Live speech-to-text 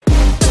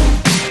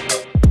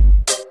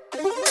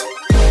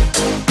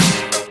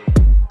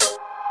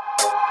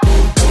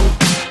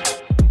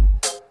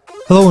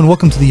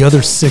welcome to the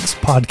Other 6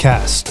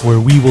 podcast, where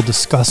we will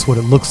discuss what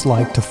it looks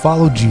like to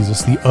follow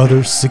Jesus the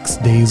other 6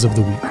 days of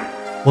the week.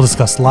 We'll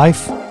discuss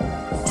life,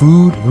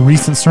 food, the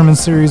recent sermon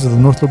series of the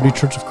North Liberty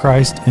Church of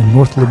Christ in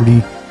North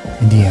Liberty,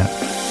 Indiana.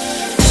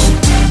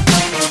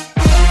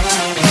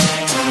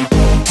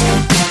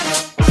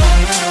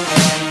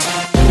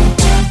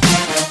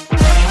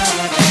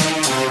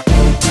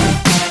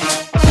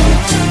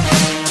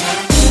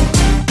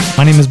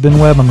 My name is Ben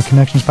Webb. I'm a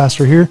Connections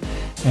pastor here,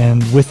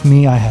 and with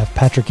me I have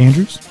Patrick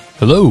Andrews.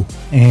 Hello.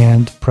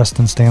 And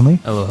Preston Stanley.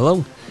 Hello,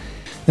 hello.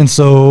 And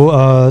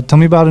so tell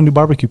me about a new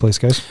barbecue place,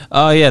 guys.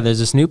 Oh, yeah, there's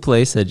this new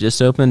place that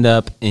just opened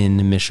up in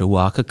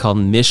Mishawaka called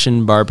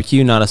Mission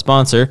Barbecue, not a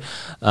sponsor,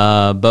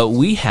 but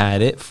we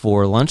had it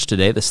for lunch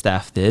today, the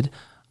staff did.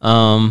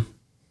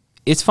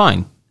 It's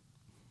fine.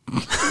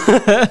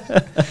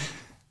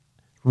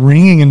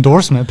 Ringing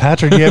endorsement.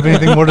 Patrick, do you have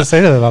anything more to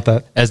say about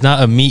that? As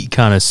not a meat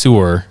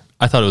connoisseur,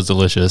 I thought it was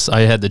delicious.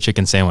 I had the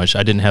chicken sandwich.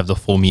 I didn't have the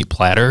full meat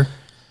platter.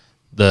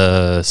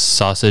 The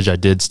sausage I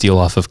did steal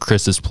off of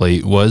Chris's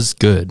plate was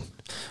good.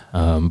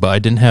 But I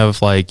didn't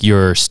have like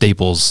your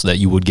staples that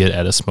you would get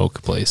at a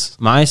smoke place.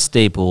 My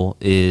staple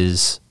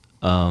is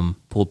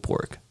pulled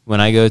pork.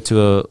 When I go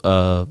to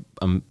a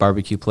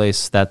barbecue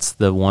place, that's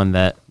the one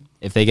that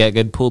if they get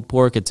good pulled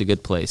pork, it's a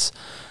good place.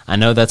 I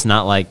know that's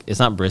not like, it's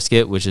not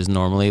brisket, which is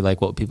normally like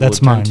what people would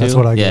turn to. That's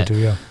what I go to,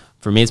 yeah.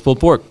 For me, it's pulled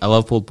pork. I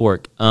love pulled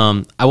pork.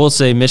 I will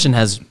say Mission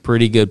has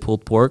pretty good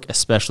pulled pork,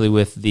 especially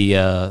with the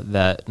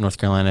that North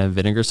Carolina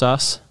vinegar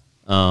sauce.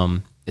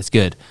 It's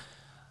good.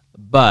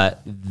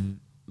 But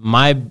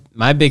my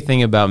big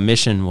thing about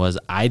Mission was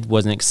I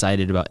wasn't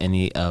excited about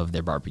any of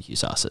their barbecue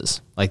sauces.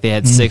 Like they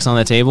had 6 on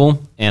the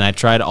table, and I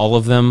tried all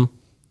of them.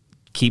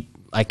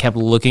 I kept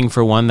looking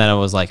for one that I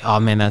was like, oh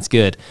man, that's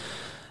good.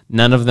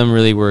 None of them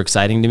really were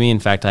exciting to me. In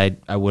fact, I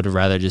would have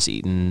rather just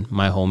eaten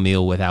my whole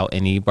meal without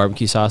any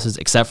barbecue sauces,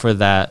 except for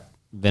that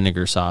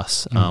vinegar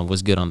sauce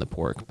was good on the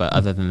pork. But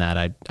other than that,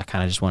 I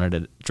kind of just wanted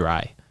it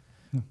dry,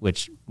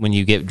 which when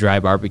you get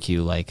dry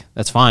barbecue, like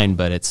that's fine,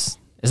 but it's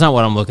not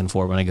what I'm looking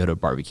for when I go to a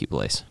barbecue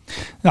place.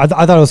 I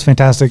thought it was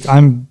fantastic.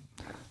 I'm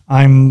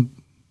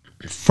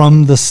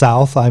from the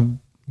South. I'm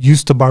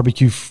used to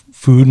barbecue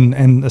food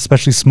and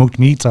especially smoked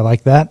meats. I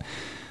like that.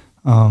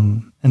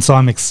 And so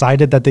I'm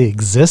excited that they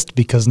exist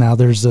because now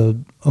there's a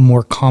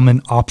more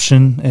common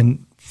option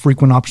and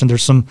frequent option.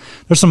 There's some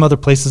other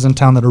places in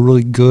town that are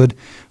really good,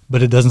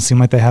 but it doesn't seem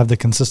like they have the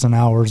consistent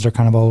hours. They're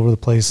kind of all over the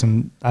place,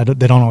 and they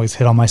don't always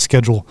hit on my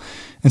schedule.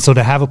 And so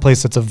to have a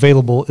place that's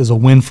available is a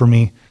win for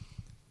me,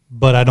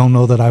 but I don't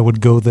know that I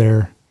would go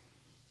there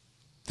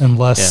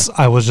unless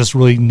I was just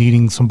really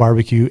needing some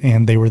barbecue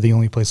and they were the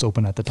only place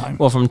open at the time.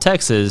 Well, from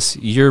Texas,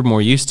 you're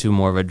more used to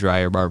more of a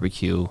drier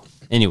barbecue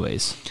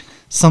anyways.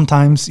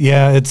 Sometimes,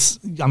 yeah,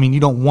 you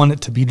don't want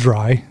it to be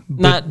dry.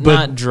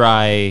 Not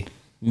dry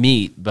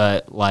meat,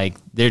 but like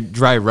their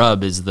dry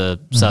rub is the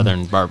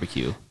southern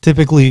barbecue.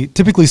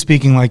 Typically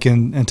speaking, like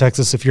in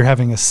Texas, if you're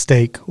having a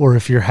steak or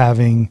if you're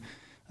having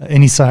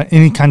any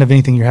kind of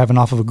anything you're having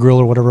off of a grill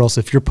or whatever else,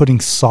 if you're putting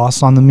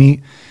sauce on the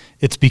meat,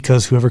 it's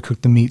because whoever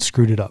cooked the meat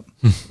screwed it up.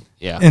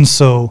 Yeah. And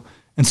so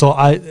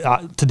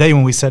I today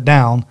when we sat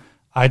down,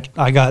 I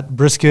got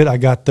brisket, I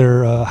got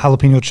their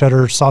jalapeno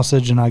cheddar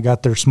sausage, and I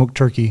got their smoked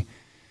turkey.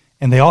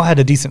 And they all had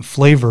a decent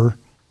flavor,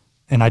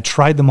 and I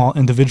tried them all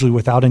individually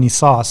without any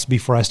sauce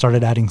before I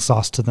started adding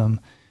sauce to them.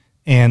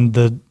 And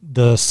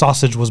the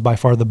sausage was by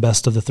far the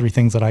best of the 3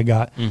 things that I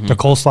got. The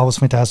coleslaw was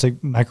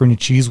fantastic. Macaroni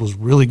and cheese was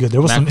really good. There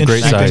was some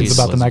interesting things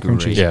about the macaroni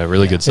and cheese. Yeah,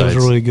 really good sides. It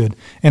was really good.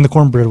 And the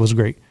cornbread was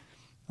great.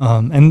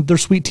 And their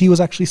sweet tea was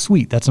actually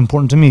sweet. That's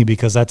important to me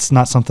because that's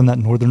not something that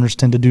Northerners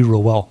tend to do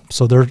real well.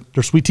 So their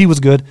sweet tea was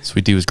good.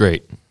 Sweet tea was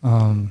great.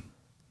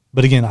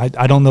 But again,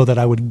 I don't know that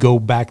I would go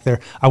back there.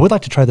 I would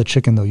like to try the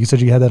chicken, though. You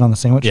said you had that on the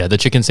sandwich? Yeah, the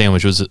chicken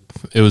sandwich was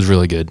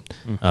really good.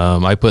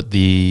 I put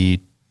the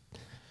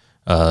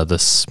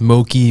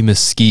smoky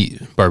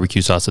mesquite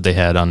barbecue sauce that they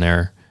had on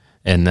there,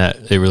 and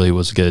that it really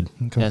was good.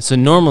 Okay. Yeah, so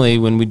normally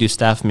when we do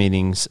staff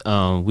meetings,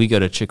 we go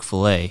to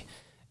Chick-fil-A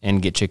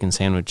and get chicken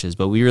sandwiches,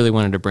 but we really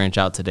wanted to branch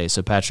out today,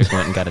 so Patrick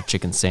went and got a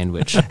chicken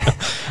sandwich.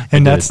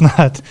 And that's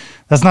not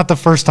the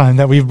first time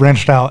that we've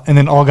branched out and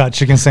then all got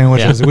chicken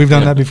sandwiches. Yeah. We've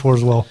done that before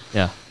as well.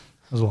 Yeah.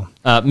 As well.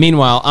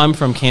 Meanwhile, I'm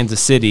from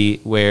Kansas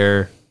City,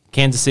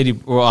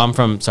 I'm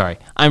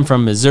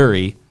from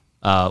Missouri,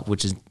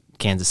 which is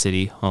Kansas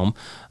City home,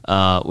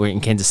 where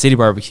in Kansas City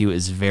barbecue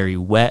is very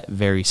wet,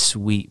 very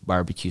sweet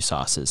barbecue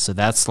sauces. So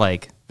that's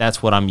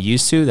what I'm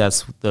used to.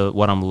 That's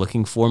what I'm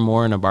looking for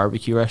more in a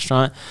barbecue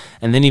restaurant.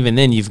 And then even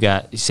then you've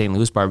got St.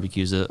 Louis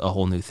barbecue is a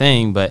whole new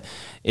thing, but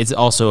it's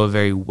also a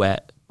very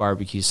wet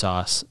barbecue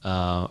sauce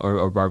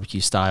or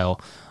barbecue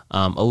style,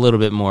 a little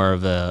bit more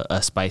of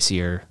a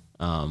spicier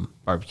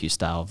barbecue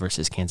style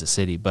versus Kansas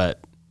City, but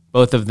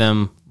both of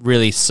them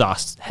really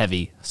sauce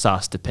heavy,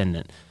 sauce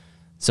dependent.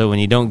 So when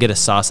you don't get a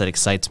sauce that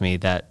excites me,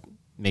 that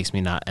makes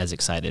me not as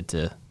excited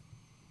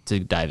to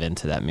dive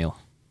into that meal.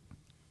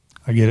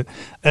 I get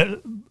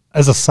it.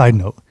 As a side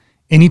note,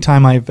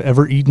 anytime I've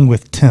ever eaten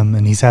with Tim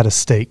and he's had a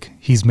steak,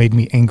 he's made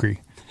me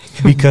angry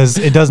because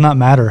it does not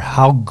matter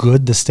how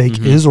good the steak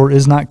is or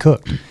is not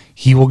cooked.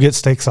 He will get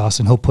steak sauce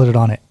and he'll put it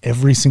on it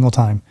every single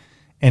time.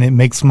 And it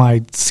makes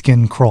my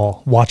skin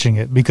crawl watching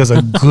it, because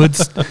a good,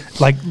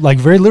 like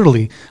very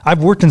literally,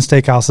 I've worked in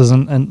steakhouses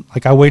and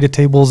like I waited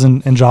tables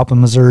in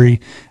Joplin,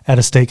 Missouri at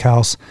a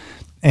steakhouse,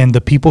 and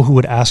the people who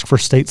would ask for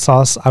steak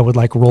sauce, I would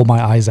like roll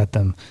my eyes at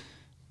them.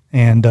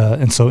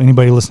 And so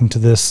anybody listening to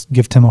this,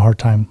 give Tim a hard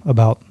time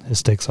about his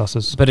steak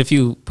sauces. But if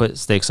you put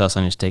steak sauce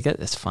on your steak,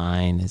 that's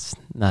fine. It's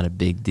not a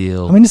big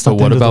deal. I mean, it's not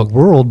the what end of about the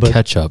world, but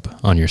ketchup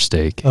on your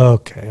steak?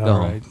 Okay, all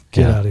right,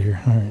 get out of here.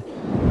 All right.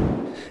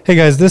 Hey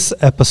guys, this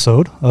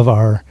episode of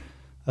our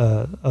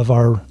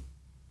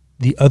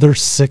The Other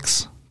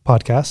Six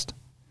podcast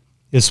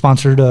is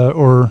sponsored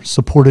or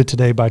supported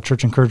today by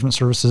Church Encouragement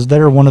Services.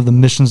 They're one of the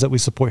missions that we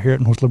support here at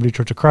North Liberty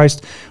Church of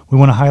Christ. We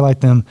want to highlight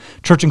them.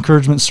 Church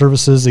Encouragement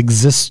Services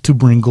exists to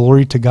bring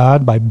glory to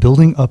God by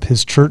building up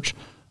his church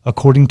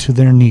according to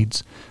their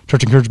needs.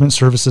 Church Encouragement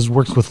Services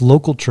works with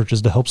local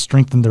churches to help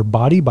strengthen their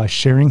body by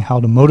sharing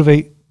how to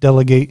motivate,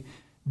 delegate,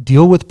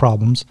 deal with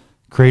problems,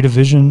 create a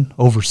vision,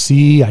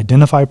 oversee,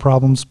 identify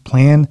problems,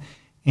 plan,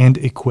 and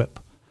equip.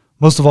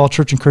 Most of all,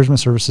 Church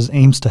Encouragement Services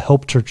aims to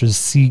help churches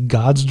see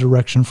God's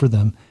direction for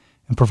them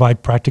and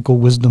provide practical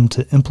wisdom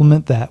to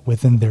implement that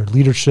within their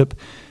leadership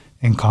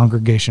and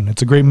congregation.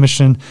 It's a great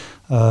mission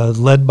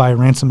led by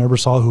Ransom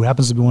Ebersol, who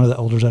happens to be one of the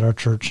elders at our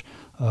church.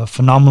 A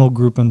phenomenal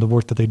group in the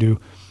work that they do,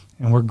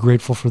 and we're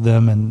grateful for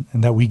them and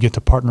that we get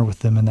to partner with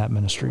them in that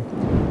ministry.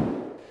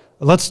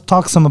 Let's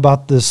talk some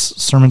about this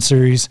sermon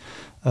series.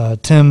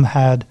 Tim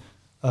had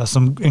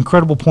some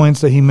incredible points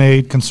that he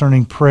made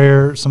concerning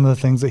prayer, some of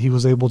the things that he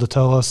was able to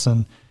tell us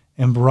and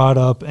brought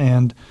up.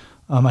 And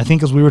I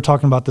think as we were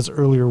talking about this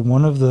earlier,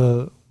 one of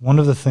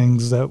the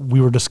things that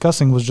we were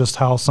discussing was just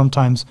how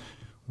sometimes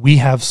we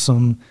have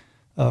some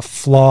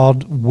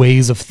flawed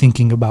ways of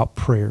thinking about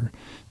prayer.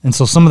 And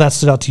so some of that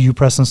stood out to you,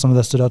 Preston, some of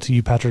that stood out to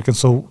you, Patrick. And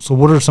so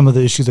what are some of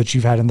the issues that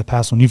you've had in the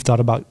past when you've thought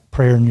about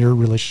prayer and your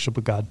relationship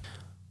with God?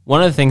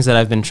 One of the things that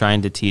I've been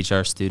trying to teach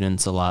our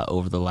students a lot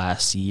over the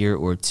last year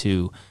or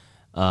two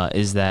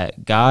is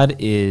that God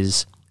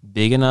is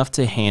big enough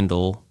to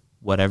handle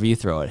whatever you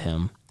throw at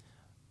him,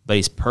 but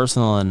he's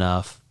personal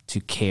enough to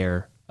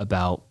care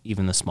about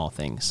even the small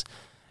things.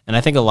 And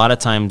I think a lot of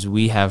times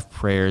we have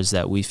prayers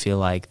that we feel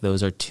like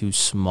those are too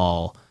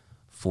small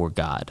for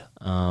God.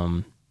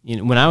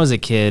 When I was a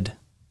kid,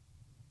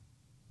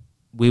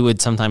 we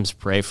would sometimes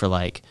pray for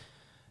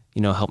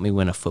help me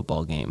win a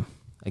football game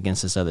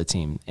against this other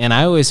team. And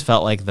I always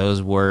felt like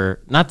those were,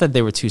 not that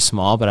they were too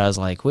small, but I was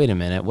like, wait a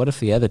minute, what if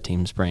the other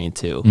team's praying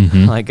too?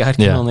 Like God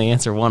can only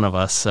answer one of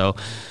us. So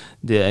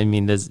do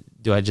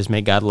I just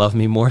make God love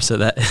me more so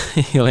that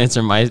he'll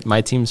answer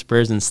my team's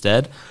prayers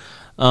instead?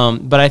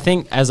 But I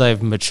think as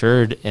I've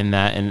matured in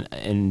that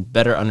and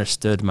better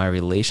understood my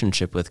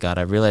relationship with God,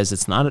 I realized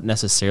it's not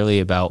necessarily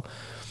about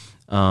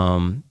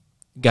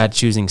God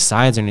choosing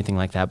sides or anything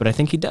like that, but I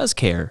think he does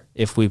care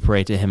if we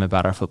pray to him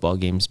about our football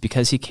games,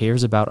 because he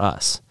cares about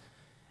us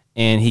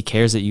and he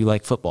cares that you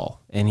like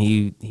football and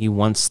he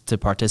wants to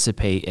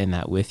participate in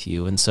that with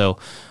you. And so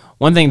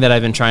one thing that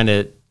I've been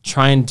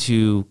trying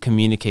to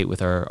communicate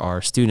with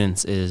our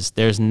students is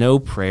there's no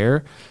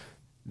prayer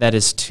that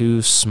is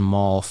too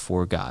small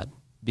for God,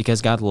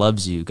 because God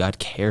loves you. God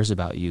cares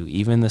about you,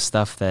 even the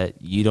stuff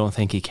that you don't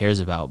think he cares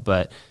about.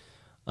 But,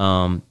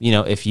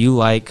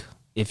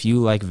 if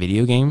you like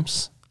video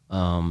games,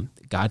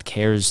 God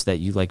cares that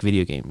you like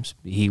video games.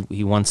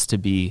 He wants to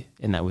be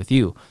in that with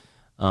you.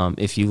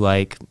 If you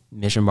like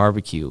Mission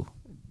Barbecue,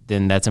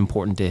 then that's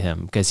important to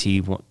him because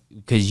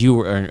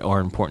you are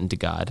important to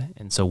God,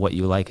 and so what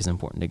you like is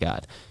important to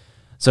God.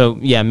 So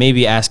yeah,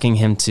 maybe asking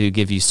him to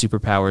give you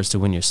superpowers to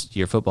win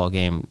your football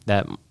game,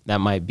 that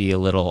might be a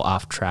little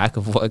off track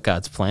of what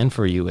God's plan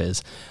for you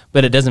is,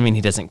 but it doesn't mean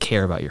he doesn't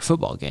care about your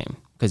football game,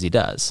 because he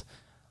does.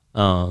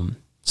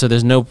 So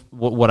there's no,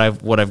 what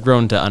I've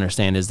grown to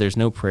understand is there's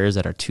no prayers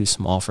that are too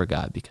small for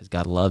God, because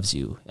God loves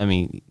you. I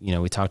mean,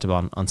 we talked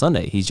about on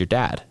Sunday, he's your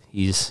dad,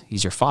 he's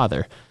your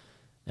father,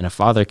 and a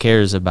father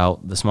cares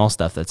about the small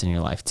stuff that's in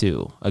your life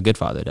too. A good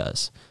father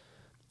does.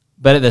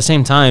 But at the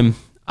same time,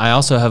 I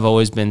also have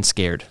always been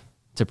scared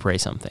to pray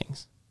some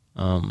things.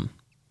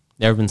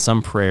 There have been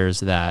some prayers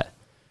that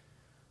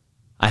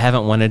I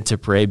haven't wanted to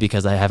pray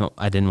because I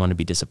didn't want to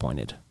be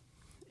disappointed.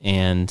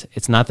 And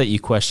it's not that you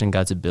question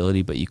God's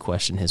ability, but you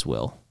question his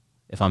will,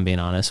 if I'm being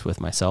honest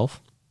with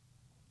myself.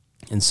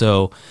 And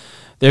so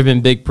there have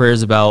been big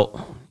prayers about,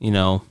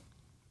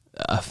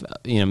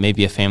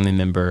 maybe a family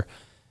member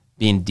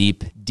being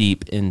deep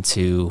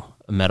into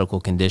a medical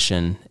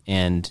condition,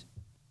 and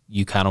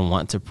you kind of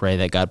want to pray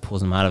that God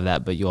pulls them out of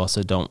that, but you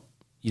also don't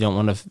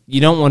want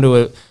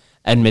to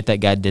admit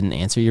that God didn't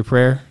answer your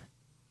prayer.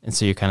 And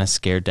so you're kind of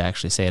scared to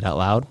actually say it out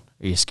loud,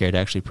 or you're scared to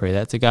actually pray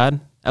that to God.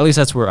 At least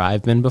that's where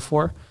I've been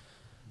before.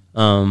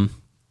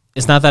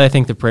 It's not that I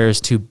think the prayer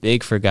is too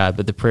big for God,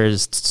 but the prayer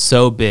is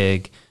so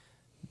big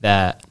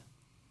that,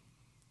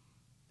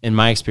 in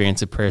my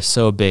experience, the prayer is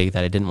so big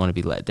that I didn't want to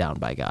be let down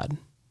by God.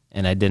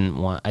 and I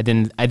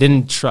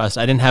didn't trust,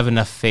 I didn't have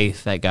enough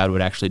faith that God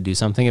would actually do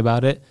something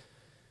about it.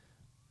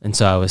 And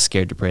so I was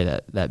scared to pray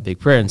that big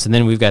prayer. And so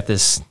then we've got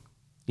this,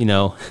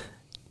 there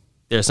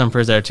are some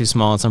prayers that are too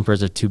small and some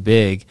prayers are too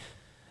big.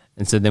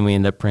 And so then we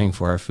end up praying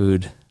for our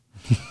food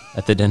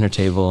at the dinner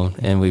table,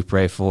 and we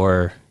pray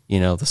for,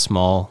 the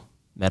small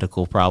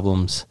medical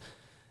problems,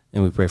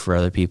 and we pray for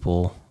other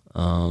people.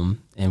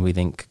 And we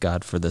thank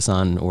God for the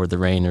sun or the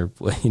rain or,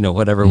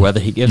 whatever weather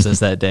he gives us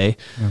that day.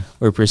 Yeah.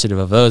 We're appreciative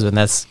of those. And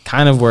that's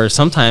kind of where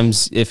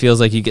sometimes it feels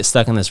like you get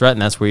stuck in this rut,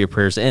 and that's where your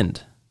prayers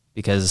end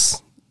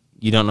because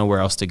you don't know where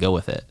else to go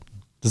with it.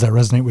 Does that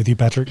resonate with you,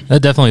 Patrick?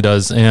 That definitely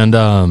does. And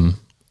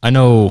I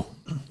know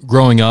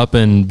growing up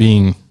and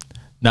being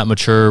not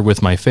mature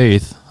with my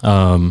faith,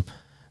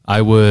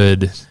 I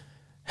would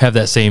have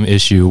that same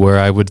issue where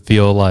I would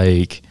feel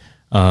like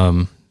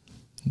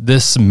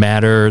this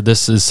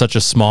is such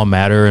a small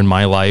matter in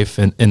my life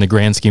and in the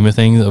grand scheme of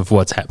things of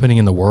what's happening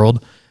in the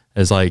world,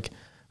 is like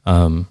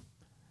God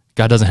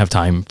doesn't have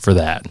time for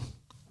that.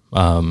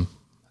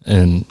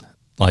 And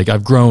like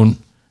I've grown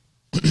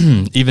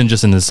even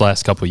just in this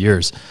last couple of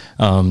years,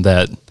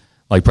 that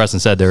like Preston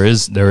said, there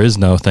is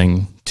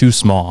nothing too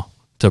small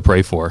to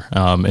pray for,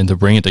 and to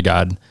bring it to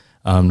God,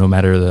 no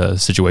matter the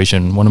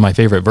situation. One of my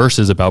favorite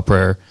verses about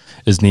prayer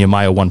is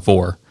Nehemiah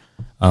 1:4,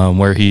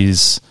 where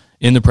he's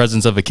in the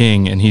presence of a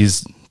king and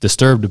he's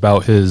disturbed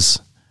about his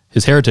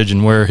heritage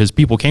and where his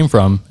people came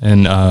from.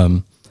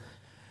 And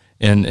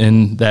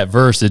in that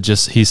verse,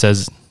 he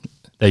says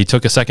that he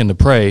took a second to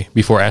pray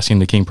before asking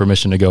the king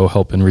permission to go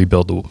help and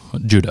rebuild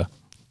Judah.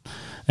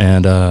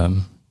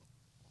 And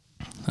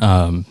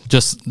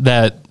just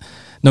that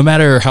no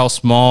matter how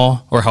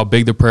small or how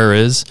big the prayer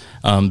is,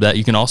 that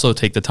you can also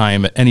take the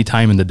time at any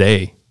time in the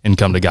day and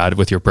come to God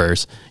with your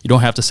prayers. You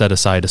don't have to set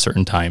aside a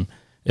certain time.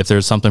 If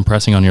there's something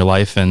pressing on your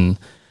life and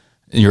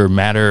your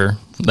matter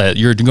that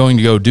you're going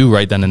to go do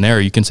right then and there,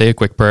 you can say a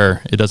quick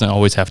prayer. It doesn't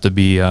always have to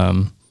be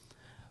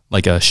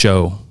like a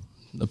show,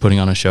 putting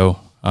on a show,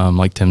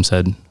 like Tim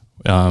said,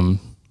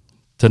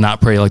 to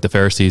not pray like the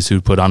Pharisees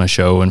who put on a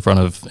show in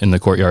the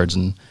courtyards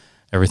and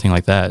everything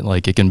like that.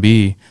 Like it can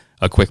be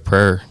a quick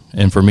prayer.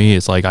 And for me,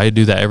 it's like I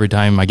do that every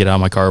time I get out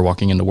of my car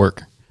walking into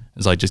work.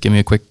 It's like, just give me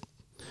a quick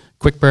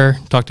prayer,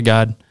 talk to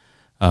God.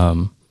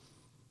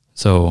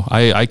 So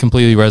I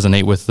completely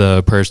resonate with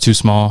the prayers too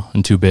small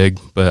and too big,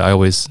 but I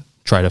always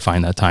try to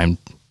find that time,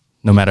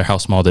 no matter how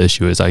small the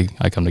issue is, I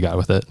come to God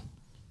with it.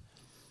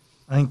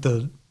 I think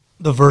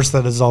the verse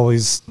that has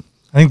always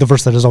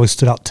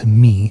stood out to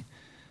me,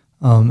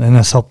 and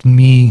has helped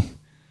me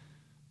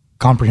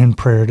comprehend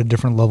prayer at a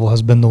different level,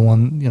 has been the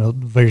one,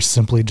 very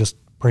simply just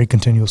pray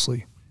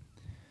continuously.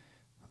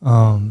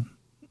 And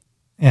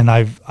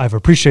I've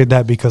appreciated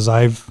that because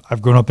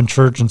I've grown up in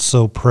church, and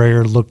so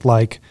prayer looked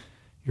like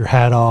your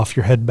hat off,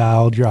 your head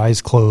bowed, your eyes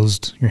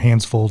closed, your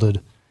hands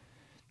folded.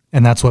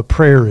 And that's what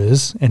prayer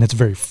is. And it's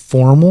very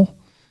formal,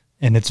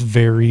 and it's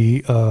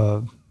very,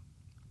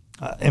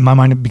 in my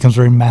mind, it becomes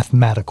very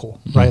mathematical,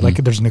 right? Mm-hmm. Like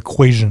there's an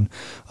equation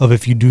of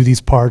if you do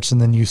these parts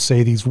and then you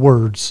say these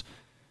words,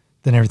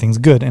 then everything's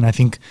good. And I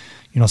think,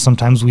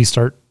 sometimes we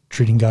start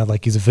treating God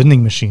like he's a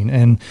vending machine.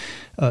 And,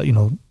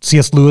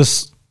 C.S.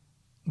 Lewis,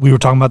 we were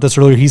talking about this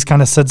earlier, he's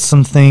kind of said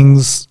some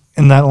things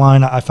in that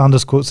line. I found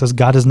this quote says,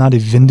 God is not a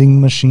vending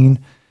machine.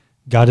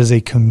 God is a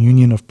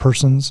communion of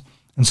persons.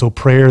 And so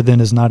prayer then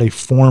is not a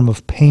form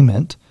of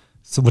payment,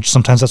 which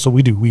sometimes that's what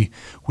we do.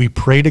 We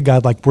pray to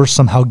God like we're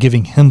somehow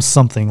giving him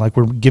something, like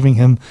we're giving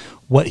him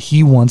what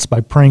he wants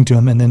by praying to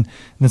him, and then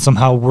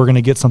somehow we're going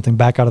to get something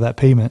back out of that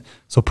payment.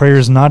 So prayer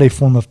is not a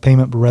form of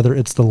payment, but rather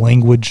it's the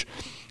language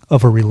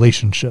of a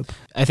relationship.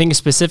 I think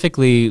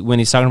specifically when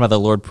he's talking about the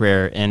Lord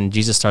Prayer, and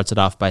Jesus starts it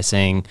off by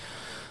saying,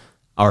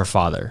 Our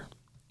Father.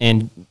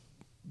 And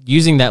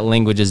using that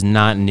language is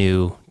not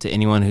new to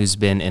anyone who's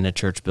been in a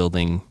church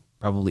building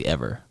probably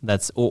ever.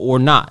 That's or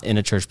not in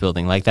a church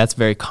building. Like that's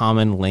very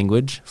common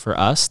language for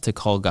us to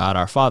call God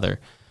our Father.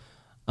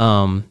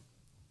 But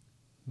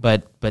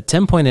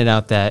Tim pointed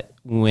out that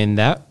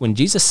when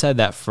Jesus said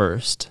that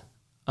first,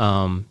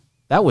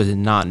 that was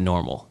not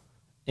normal.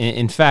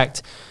 In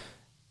fact,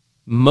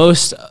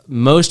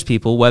 most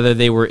people, whether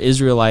they were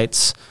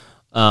Israelites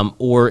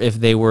or if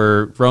they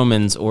were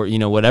Romans or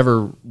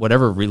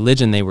whatever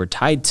religion they were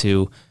tied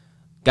to,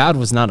 God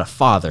was not a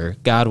father.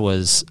 God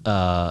was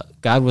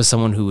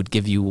someone who would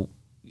give you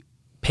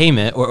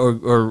payment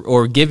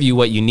or give you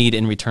what you need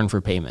in return for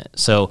payment.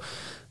 So,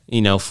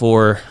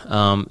 for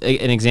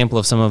an example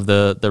of some of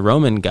the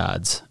Roman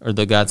gods or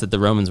the gods that the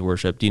Romans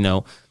worshipped,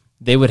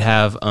 they would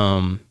have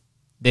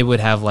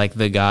like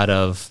the god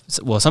of,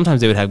 well, sometimes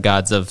they would have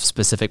gods of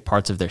specific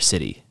parts of their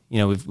city.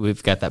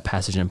 We've got that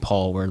passage in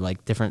Paul where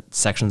like different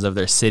sections of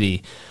their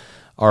city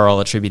are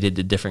all attributed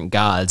to different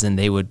gods, and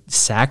they would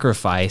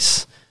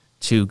sacrifice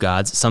to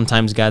gods.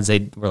 Sometimes gods,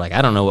 they were like,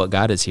 I don't know what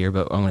God is here,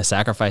 but I'm going to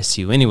sacrifice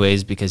to you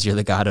anyways because you're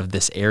the God of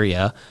this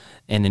area.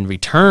 And in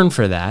return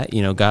for that,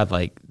 God,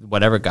 like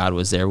whatever God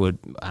was there would,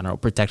 I don't know,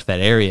 protect that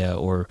area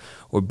or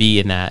be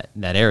in that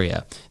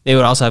area. They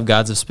would also have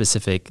gods of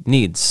specific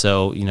needs.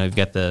 So, you've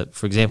got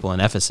for example, in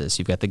Ephesus,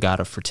 you've got the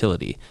god of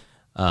fertility.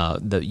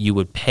 You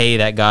would pay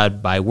that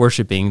god by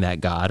worshiping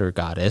that god or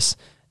goddess,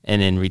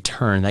 and in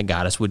return, that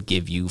goddess would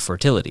give you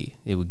fertility.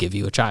 It would give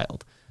you a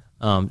child.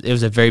 It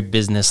was a very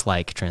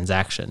business-like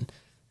transaction.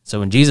 So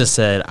when Jesus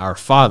said, "Our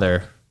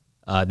Father,"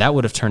 that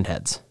would have turned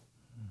heads.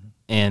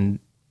 And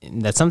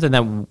that's something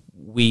that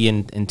we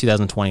in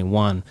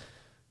 2021,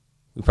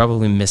 we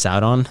probably miss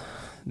out on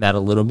that a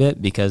little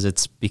bit because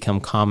it's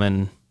become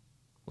common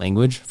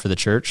language for the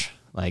church.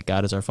 Like,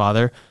 God is our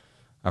Father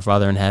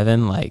in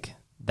heaven. Like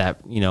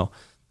that,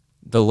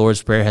 the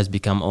Lord's Prayer has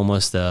become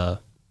almost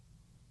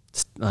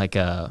like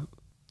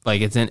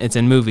it's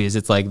in movies.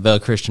 It's like the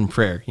Christian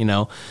prayer,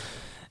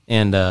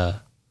 and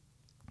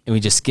we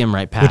just skim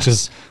right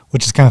past.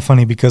 Which is kind of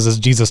funny because as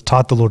Jesus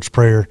taught the Lord's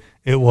Prayer,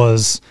 it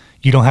was,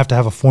 you don't have to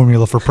have a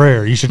formula for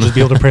prayer. You should just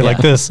be able to pray like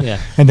this. Yeah.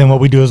 And then what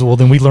we do is,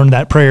 then we learn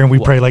that prayer and we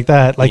pray like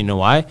that. Like, you know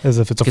why? As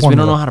if it's a formula. Because we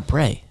don't know how to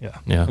pray.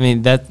 Yeah. I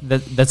mean,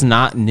 that's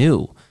not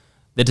new.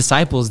 The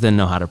disciples didn't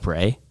know how to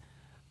pray.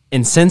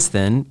 And since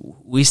then,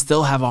 we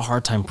still have a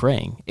hard time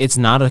praying. It's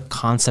not a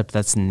concept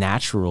that's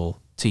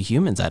natural to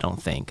humans, I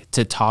don't think,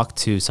 to talk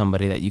to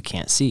somebody that you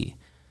can't see.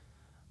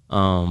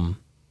 And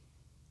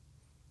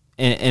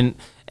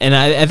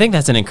I think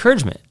that's an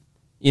encouragement.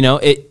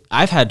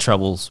 I've had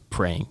troubles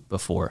praying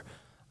before.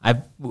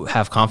 I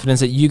have confidence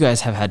that you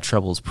guys have had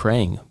troubles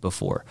praying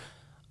before.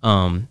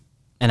 And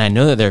I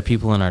know that there are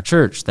people in our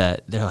church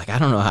that they're like, I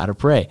don't know how to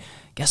pray.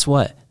 Guess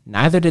what?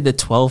 Neither did the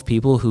 12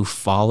 people who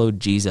followed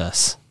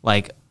Jesus,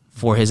 like,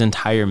 for his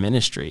entire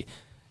ministry.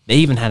 They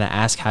even had to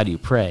ask, how do you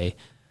pray?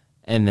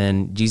 And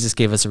then Jesus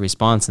gave us a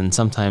response, and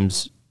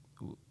sometimes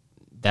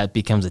that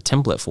becomes a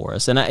template for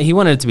us. And he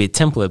wanted it to be a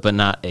template, but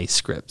not a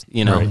script,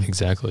 Right,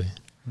 exactly.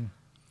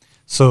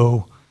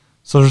 So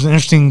there's an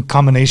interesting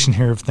combination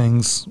here of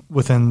things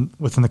within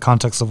the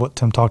context of what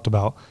Tim talked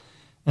about.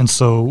 And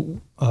so,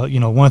 one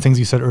of the things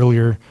you said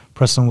earlier,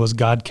 Preston, was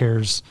God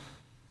cares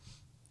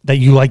that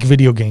you like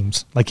video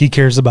games. Like, he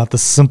cares about the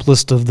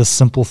simplest of the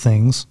simple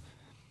things.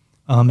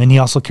 And he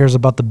also cares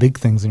about the big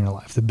things in your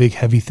life, the big,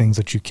 heavy things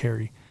that you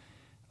carry.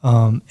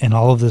 And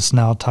all of this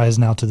now ties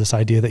to this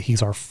idea that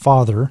he's our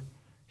Father.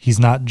 He's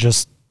not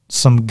just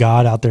some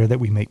God out there that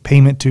we make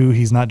payment to.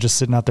 He's not just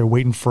sitting out there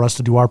waiting for us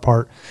to do our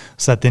part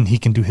so that then he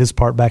can do his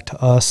part back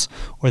to us,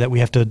 or that we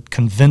have to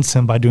convince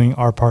him by doing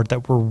our part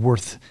that we're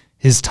worth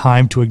his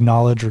time to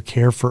acknowledge or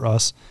care for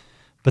us.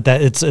 But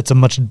that it's a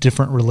much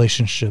different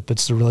relationship.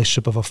 It's the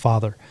relationship of a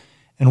father.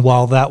 And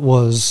while that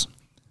was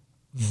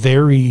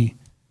very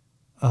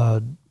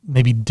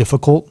maybe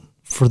difficult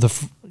for the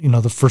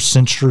first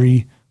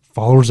century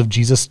followers of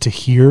Jesus to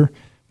hear,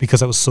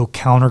 because that was so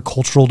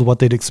countercultural to what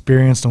they'd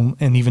experienced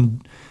and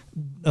even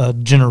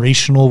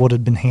generational, what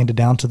had been handed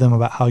down to them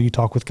about how you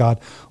talk with God.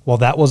 While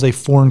that was a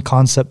foreign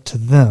concept to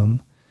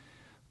them,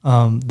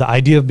 the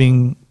idea of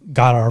being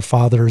God our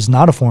Father is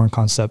not a foreign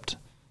concept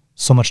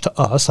so much to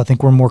us. I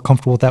think we're more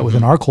comfortable with that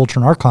within our culture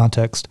and our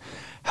context.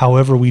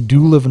 However, we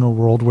do live in a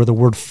world where the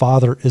word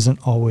Father isn't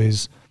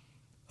always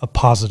a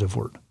positive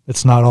word.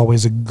 It's not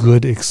always a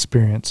good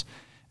experience.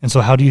 And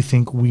so how do you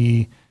think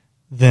we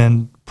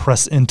then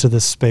press into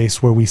this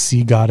space where we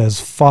see God as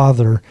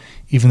Father,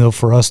 even though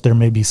for us there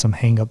may be some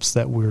hangups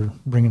that we're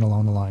bringing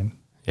along the line?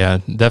 Yeah,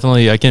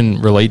 definitely. I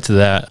can relate to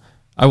that.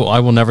 I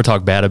will never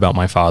talk bad about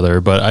my father,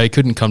 but I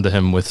couldn't come to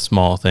him with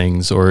small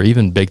things or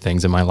even big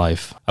things in my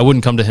life. I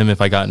wouldn't come to him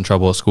if I got in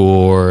trouble at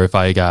school or if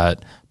I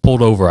got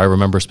pulled over. I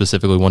remember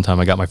specifically one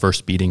time I got my first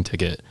speeding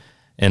ticket,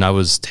 and I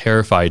was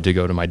terrified to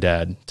go to my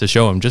dad to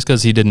show him, just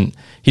because he didn't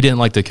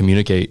like to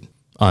communicate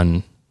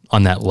on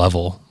that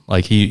level.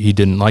 Like he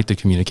didn't like to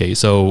communicate.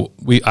 So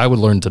I would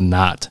learn to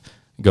not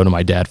go to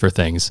my dad for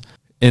things.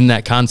 In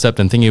that concept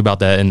and thinking about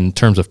that in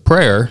terms of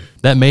prayer,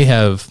 that may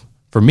have,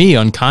 for me,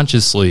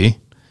 unconsciously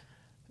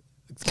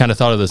kind of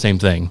thought of the same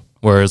thing,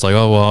 where it's like,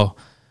 oh, well,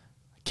 I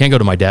can't go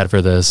to my dad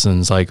for this.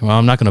 And it's like, well,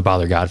 I'm not going to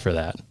bother God for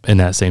that in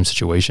that same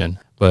situation.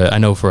 But I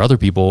know for other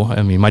people,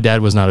 I mean, my dad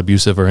was not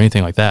abusive or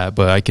anything like that,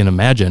 but I can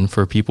imagine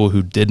for people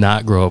who did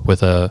not grow up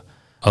with a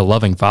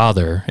loving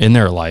father in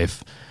their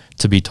life,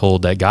 to be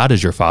told that God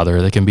is your father,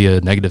 that can be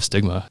a negative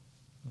stigma.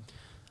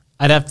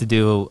 I'd have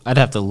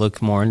to look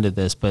more into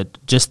this,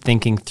 but just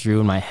thinking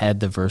through in my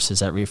head the verses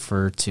that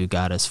refer to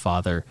God as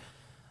Father,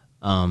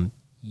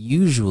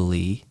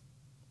 usually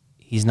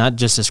he's not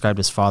just described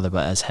as Father,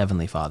 but as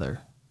Heavenly Father.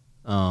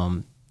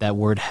 That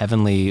word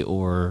heavenly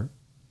or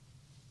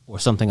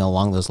something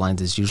along those lines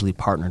is usually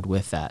partnered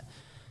with that.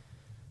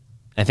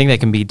 I think that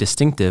can be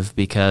distinctive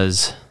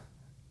because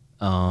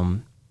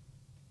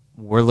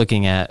we're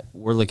looking at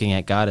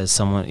God as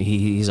someone,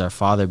 he's our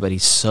Father, but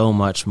he's so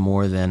much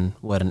more than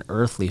what an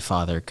earthly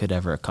father could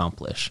ever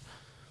accomplish.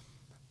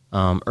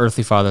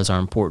 Earthly fathers are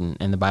important,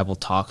 and the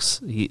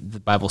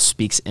Bible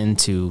speaks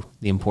into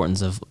the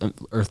importance of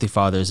earthly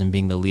fathers and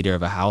being the leader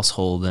of a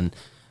household and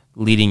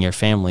leading your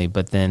family.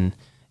 But then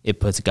it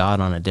puts God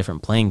on a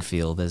different playing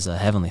field as a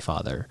heavenly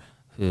Father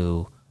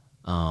who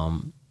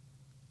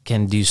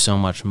can do so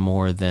much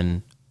more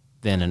than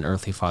an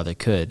earthly father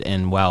could.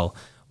 And while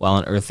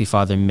an earthly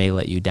father may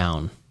let you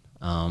down,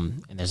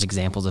 and there's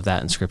examples of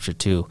that in Scripture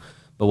too,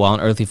 but while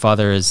an earthly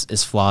father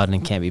is flawed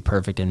and can't be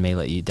perfect and may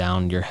let you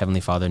down, your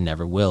heavenly Father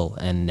never will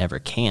and never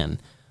can,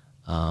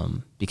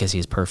 because he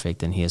is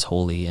perfect and he is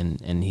holy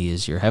and he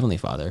is your heavenly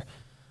Father.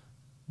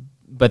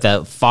 But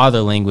that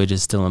father language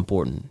is still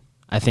important.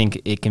 I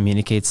think it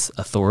communicates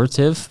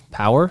authoritative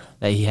power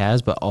that he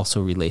has, but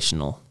also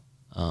relational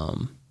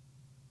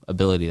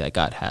ability that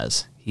God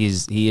has. He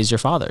is your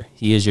father.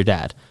 He is your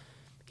dad.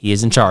 He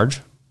is in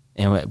charge.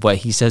 And what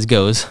he says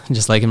goes,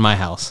 just like in my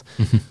house.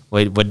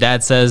 What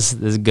dad says,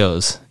 this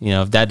goes.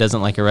 If dad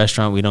doesn't like a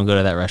restaurant, we don't go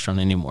to that restaurant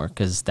anymore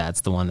because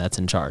dad's the one that's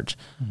in charge.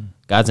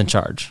 God's in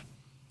charge.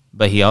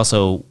 But he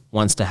also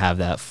wants to have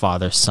that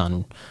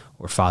father-son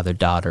or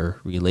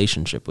father-daughter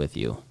relationship with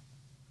you.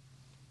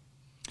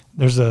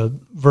 There's a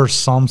verse,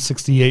 Psalm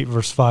 68,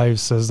 verse 5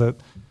 says that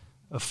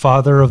a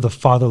father of the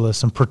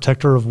fatherless and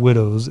protector of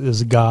widows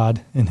is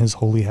God in his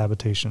holy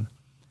habitation.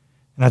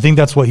 And I think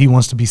that's what he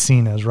wants to be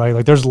seen as, right?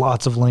 Like there's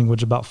lots of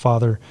language about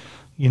father,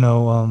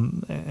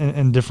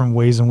 and different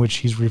ways in which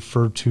he's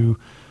referred to.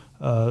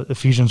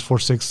 Ephesians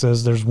 4:6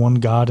 says there's one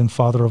God and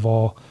Father of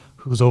all,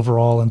 who's over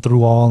all and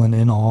through all and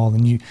in all.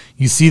 And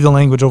you see the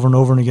language over and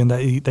over and again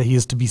that he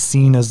is to be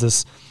seen as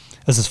this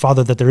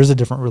father, that there is a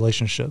different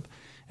relationship.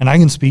 And I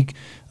can speak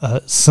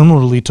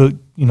similarly to,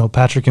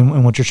 Patrick,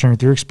 and what you're sharing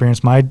with your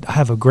experience. I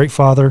have a great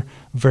father,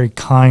 very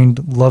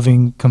kind,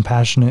 loving,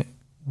 compassionate,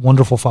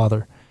 wonderful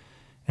father.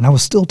 And I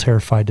was still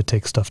terrified to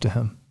take stuff to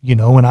him.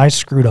 When I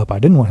screwed up, I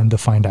didn't want him to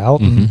find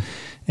out.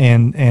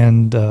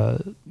 And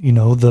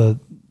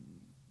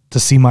to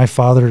see my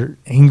father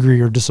angry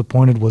or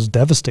disappointed was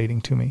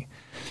devastating to me.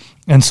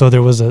 And so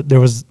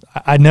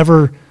I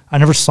never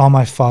saw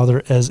my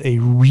father as a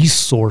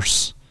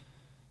resource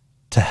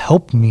to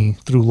help me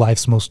through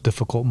life's most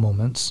difficult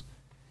moments.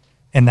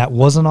 And that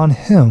wasn't on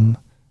him,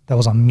 that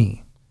was on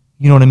me.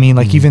 You know what I mean?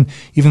 Like even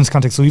in this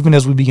context, so even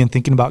as we begin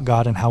thinking about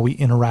God and how we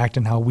interact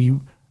and how we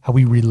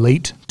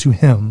relate to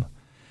him,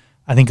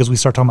 I think as we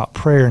start talking about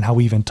prayer and how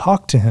we even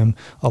talk to him,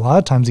 a lot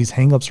of times these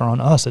hangups are on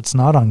us. It's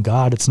not on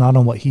God. It's not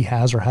on what he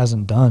has or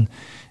hasn't done.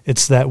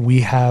 It's that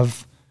we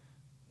have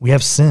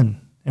sin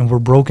and we're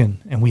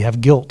broken and we have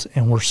guilt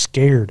and we're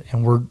scared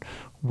and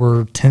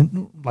we're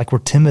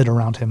timid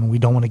around him and we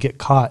don't want to get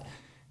caught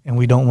and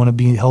we don't want to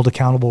be held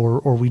accountable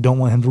or we don't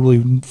want him to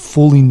really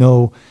fully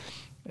know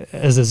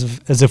as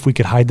if we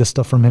could hide this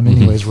stuff from him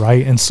anyways,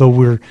 right? And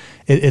so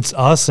it's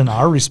us and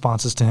our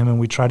responses to him, and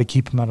we try to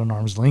keep him at an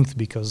arm's length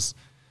because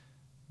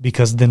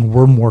then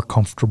we're more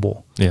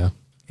comfortable. Yeah.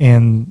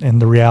 And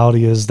the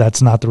reality is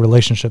that's not the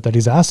relationship that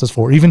he's asked us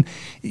for. Even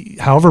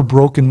however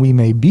broken we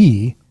may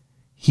be,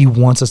 he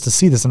wants us to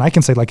see this. And I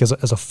can say, like, as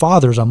a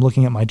father, as I'm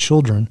looking at my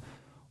children,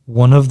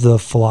 one of the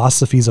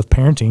philosophies of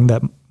parenting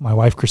that my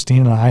wife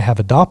Christine and I have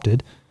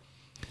adopted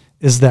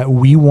is that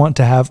we want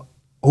to have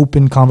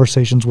open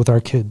conversations with our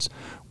kids.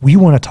 We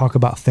want to talk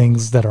about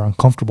things that are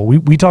uncomfortable.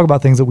 We talk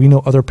about things that we know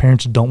other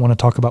parents don't want to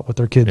talk about with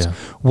their kids. Yeah.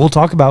 We'll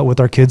talk about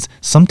with our kids,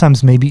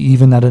 sometimes maybe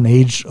even at an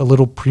age a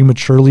little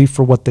prematurely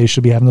for what they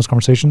should be having those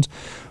conversations.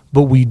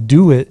 But we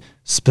do it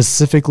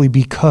specifically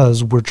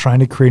because we're trying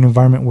to create an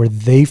environment where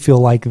they feel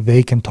like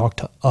they can talk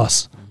to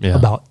us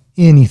about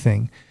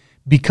anything.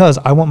 Because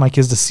I want my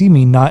kids to see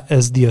me not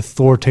as the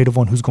authoritative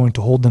one who's going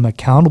to hold them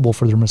accountable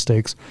for their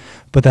mistakes,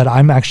 but that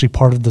I'm actually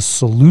part of the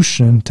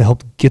solution to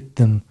help get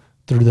them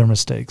through their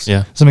mistakes.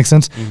 Yeah. Does that make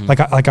sense? Mm-hmm.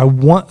 Like I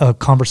want a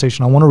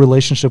conversation. I want a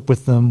relationship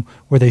with them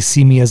where they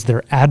see me as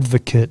their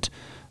advocate,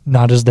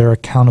 not as their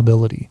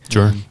accountability.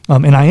 Sure.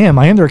 And I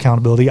am their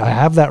accountability. I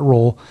have that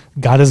role.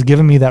 God has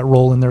given me that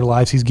role in their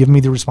lives. He's given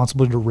me the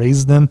responsibility to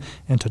raise them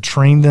and to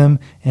train them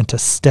and to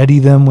steady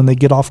them when they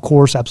get off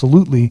course.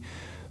 Absolutely.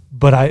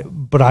 But I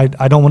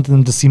don't want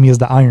them to see me as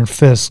the iron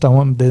fist. I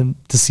want them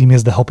to see me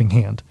as the helping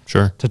hand.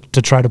 Sure.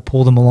 To try to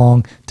pull them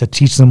along, to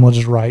teach them what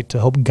is right, to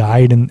help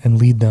guide and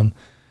lead them.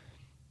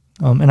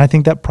 And I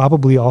think that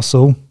probably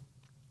also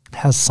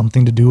has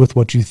something to do with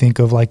what you think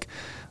of like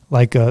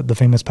the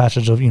famous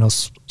passage of,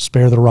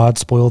 spare the rod,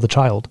 spoil the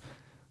child.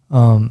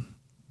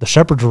 The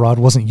shepherd's rod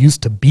wasn't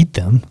used to beat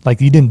them. Like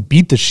you didn't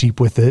beat the sheep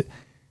with it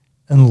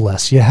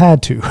unless you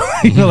had to,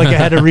 like I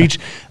had to reach.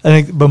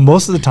 But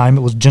most of the time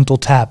it was gentle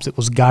taps. It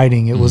was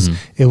guiding. It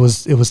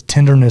was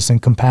tenderness and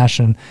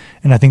compassion.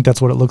 And I think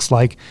that's what it looks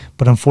like.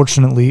 But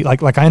unfortunately,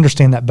 like I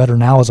understand that better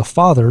now as a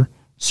father,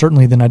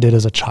 certainly than I did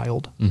as a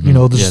child,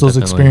 those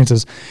definitely.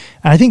 Experiences.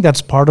 And I think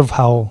that's part of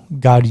how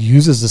God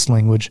uses this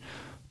language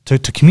to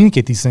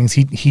communicate these things.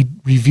 He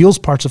reveals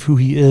parts of who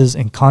he is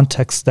in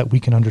contexts that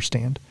we can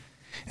understand.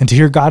 And to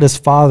hear God as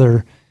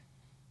Father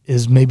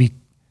is maybe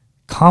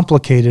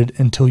complicated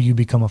until you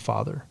become a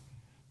father.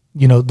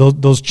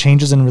 Those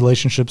changes in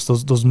relationships,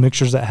 those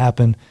mixtures that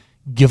happen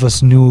give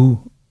us new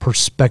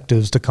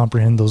perspectives to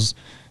comprehend those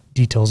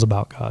details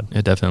about God. Yeah,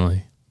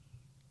 definitely.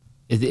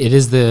 It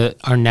is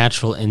our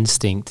natural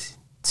instinct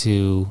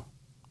to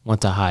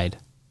want to hide.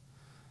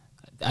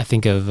 I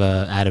think of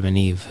Adam and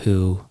Eve,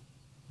 who,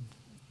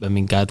 I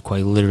mean, God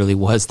quite literally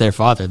was their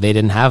father. They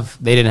didn't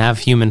have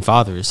human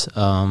fathers.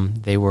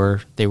 They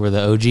were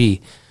the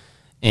OG,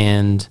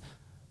 and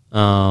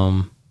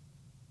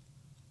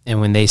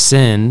when they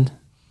sinned,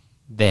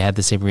 they had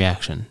the same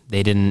reaction.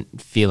 They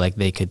didn't feel like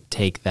they could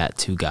take that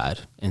to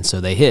God, and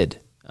so they hid.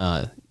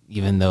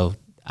 Even though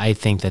I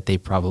think that they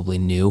probably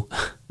knew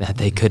that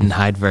they couldn't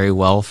hide very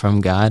well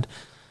from God.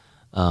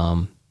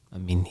 I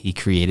mean, he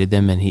created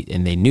them,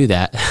 and they knew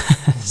that.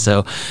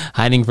 So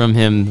hiding from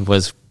him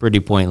was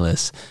pretty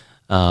pointless.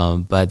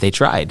 But they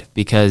tried,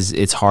 because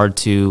it's hard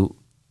to,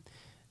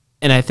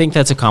 and I think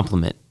that's a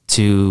compliment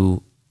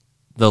to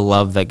the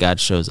love that God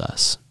shows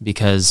us,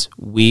 because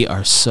we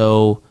are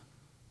so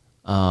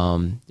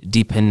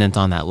dependent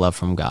on that love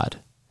from God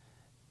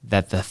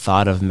that the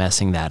thought of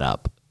messing that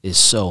up is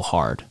so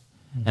hard.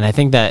 And I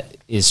think that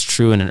is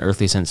true in an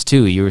earthly sense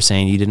too. You were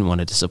saying you didn't want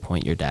to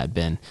disappoint your dad,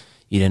 Ben.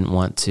 You didn't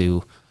want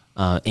to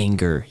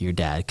anger your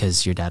dad,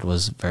 because your dad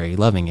was very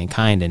loving and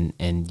kind,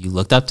 and you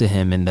looked up to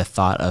him, and the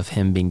thought of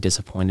him being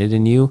disappointed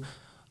in you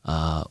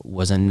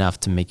was enough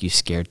to make you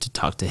scared to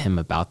talk to him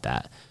about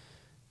that.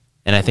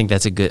 And I think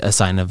that's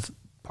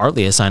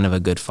partly a sign of a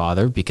good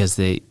father, because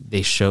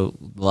they show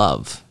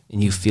love,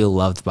 and you feel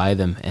loved by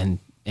them, and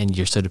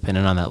you're so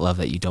dependent on that love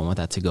that you don't want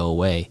that to go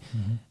away.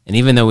 Mm-hmm. And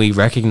even though we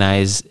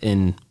recognize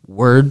in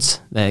words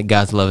that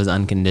God's love is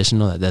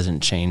unconditional, that doesn't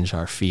change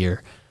our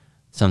fear.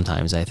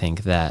 Sometimes I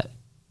think that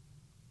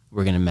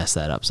we're going to mess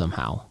that up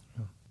somehow.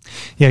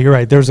 Yeah, you're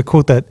right. There's a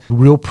quote that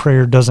real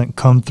prayer doesn't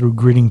come through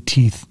gritting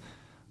teeth,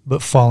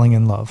 but falling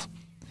in love.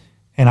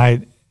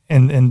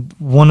 And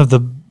one of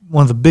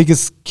the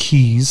biggest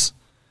keys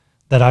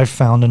that I've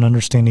found in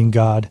understanding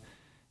God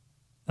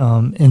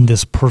in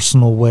this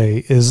personal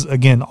way is,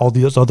 again, all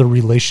these other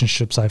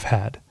relationships I've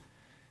had.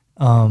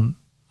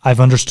 I've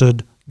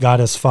understood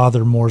God as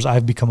Father more as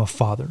I've become a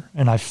father,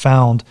 and I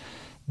found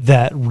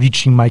that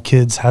reaching my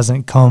kids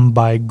hasn't come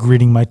by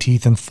gritting my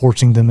teeth and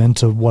forcing them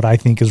into what I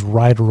think is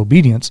right or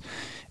obedience.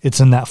 It's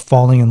in that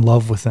falling in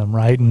love with them,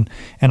 right? And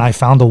I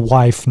found a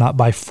wife not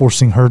by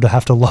forcing her to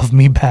have to love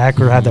me back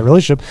or have that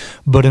relationship,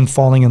 but in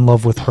falling in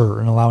love with her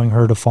and allowing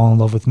her to fall in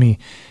love with me.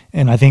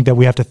 And I think that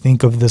we have to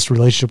think of this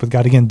relationship with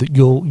God again, that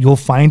you'll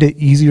find it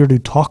easier to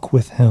talk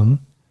with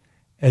him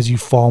as you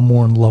fall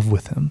more in love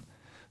with him.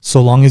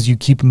 So long as you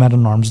keep him at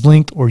an arm's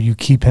length, or you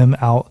keep him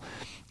out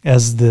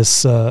as this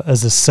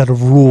set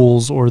of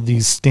rules or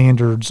these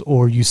standards,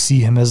 or you see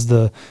him as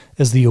the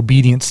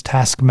obedience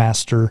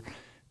taskmaster,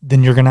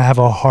 then you're going to have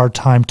a hard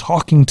time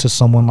talking to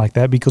someone like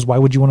that, because why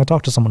would you want to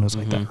talk to someone who's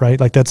like that, right?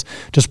 Like, that's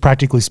just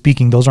practically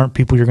speaking, those aren't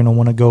people you're going to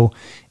want to go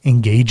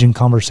engage in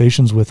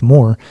conversations with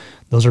more.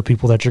 Those are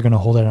people that you're going to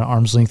hold at an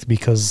arm's length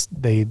because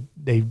they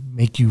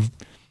make you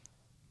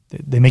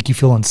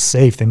feel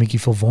unsafe. They make you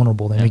feel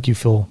vulnerable. They make you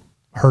feel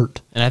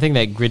hurt. And I think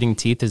that gritting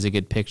teeth is a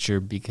good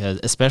picture, because,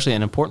 especially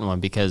an important one,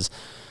 because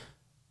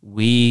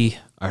we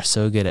are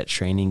so good at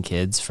training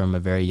kids from a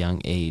very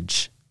young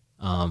age.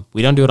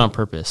 We don't do it on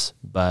purpose,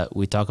 but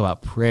we talk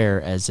about prayer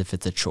as if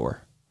it's a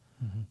chore.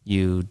 Mm-hmm.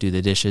 You do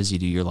the dishes, you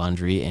do your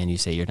laundry, and you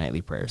say your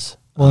nightly prayers.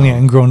 Well, yeah,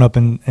 and growing up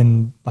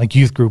in like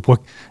youth group,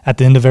 at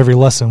the end of every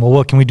lesson, well,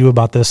 what can we do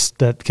about this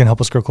that can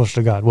help us grow closer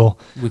to God? Well,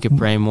 we can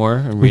pray more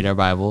and read our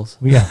Bibles.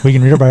 Yeah, we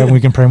can read our Bible,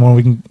 we can pray more,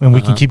 we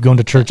can keep going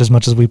to church as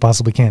much as we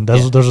possibly can.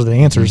 Those are the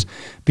answers,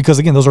 because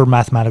again, those are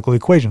mathematical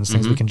equations,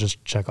 things we can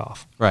just check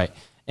off. Right.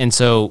 And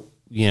so,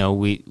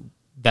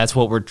 that's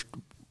what we're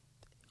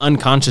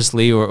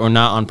unconsciously or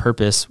not on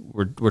purpose,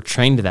 we're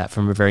trained to that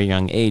from a very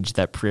young age,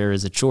 that prayer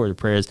is a chore.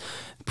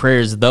 Prayer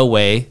is the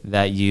way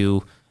that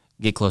you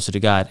get closer to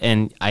God.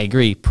 And I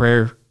agree,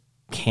 prayer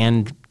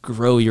can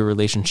grow your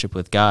relationship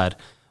with God,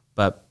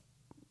 but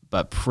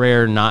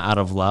prayer not out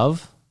of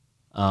love,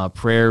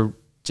 prayer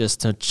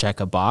just to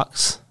check a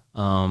box.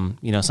 I've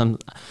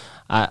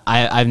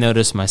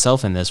noticed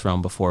myself in this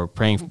realm before,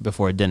 praying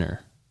before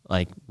dinner.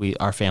 Like,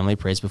 our family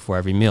prays before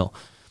every meal.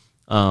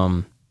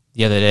 The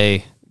other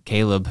day,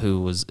 Caleb,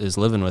 who is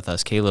living with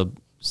us, Caleb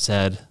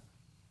said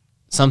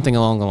something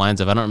along the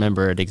lines of, I don't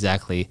remember it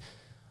exactly,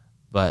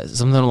 but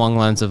something along the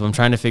lines of, I'm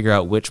trying to figure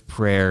out which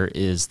prayer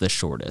is the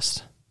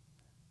shortest.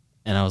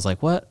 And I was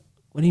like, what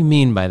do you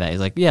mean by that? He's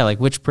like, yeah, like,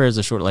 which prayer is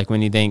the short? Like,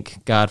 when you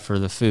thank God for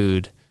the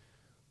food,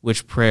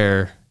 which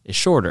prayer is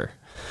shorter?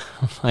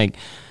 Like,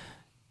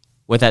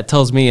 what that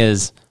tells me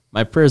is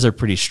my prayers are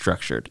pretty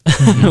structured.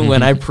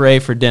 When I pray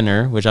for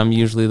dinner, which I'm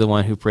usually the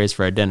one who prays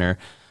for our dinner,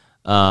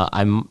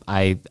 I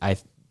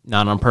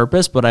not on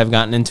purpose, but I've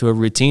gotten into a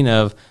routine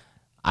of,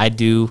 I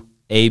do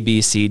A,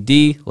 B, C,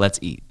 D, let's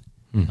eat.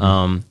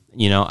 Mm-hmm.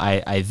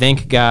 I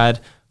thank God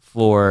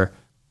for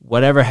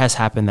whatever has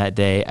happened that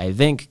day. I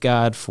thank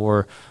God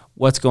for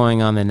what's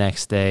going on the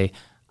next day.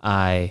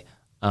 I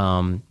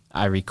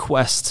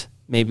request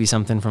maybe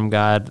something from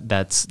God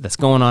that's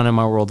going on in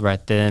my world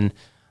right then.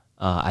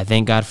 I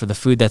thank God for the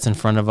food that's in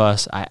front of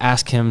us. I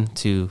ask him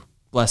to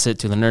bless it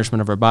to the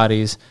nourishment of our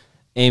bodies.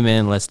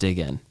 Amen. Let's dig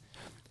in.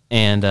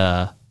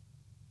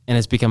 And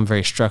it's become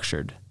very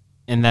structured.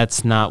 And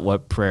that's not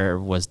what prayer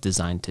was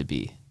designed to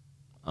be.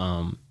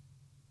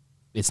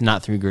 It's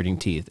not through gritting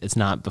teeth. It's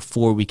not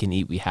before we can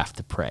eat, we have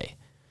to pray.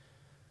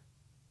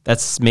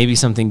 That's maybe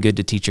something good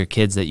to teach your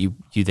kids, that you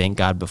thank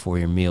God before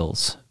your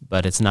meals,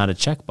 but it's not a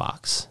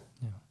checkbox.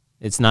 Yeah.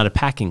 It's not a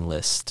packing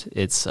list.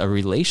 It's a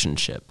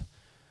relationship.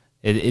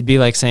 It'd be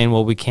like saying,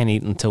 well, we can't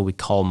eat until we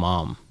call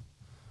mom.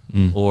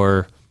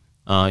 Or,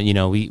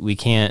 we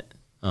can't,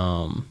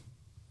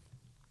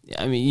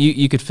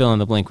 you could fill in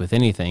the blank with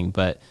anything,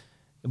 but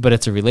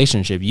it's a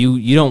relationship.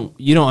 You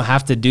don't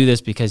have to do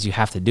this because you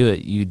have to do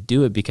it. You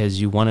do it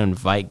because you want to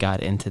invite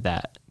God into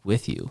that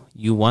with you.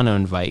 You want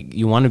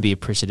to be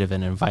appreciative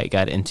and invite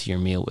God into your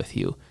meal with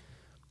you,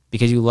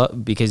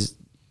 because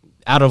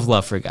out of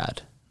love for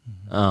God,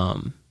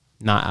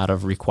 not out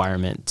of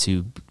requirement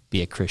to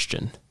be a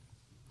Christian.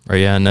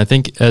 Right. Yeah. And I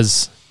think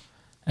as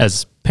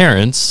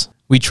parents,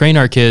 we train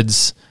our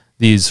kids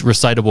these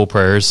recitable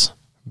prayers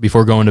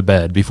before going to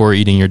bed, before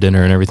eating your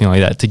dinner and everything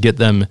like that, to get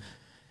them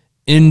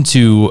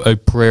into a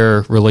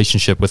prayer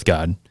relationship with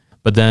God.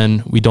 But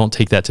then we don't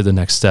take that to the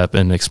next step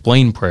and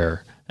explain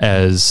prayer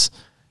as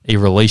a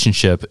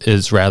relationship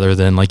is, rather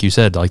than, like you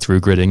said, like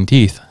through gritting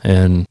teeth.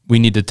 And we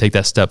need to take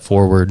that step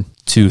forward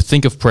to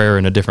think of prayer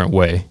in a different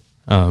way,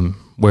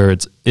 where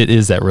it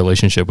is that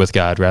relationship with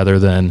God rather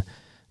than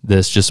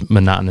this just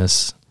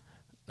monotonous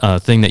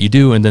thing that you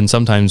do. And then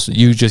sometimes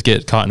you just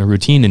get caught in a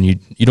routine and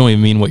you don't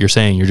even mean what you're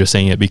saying. You're just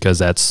saying it because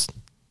that's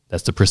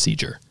the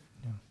procedure.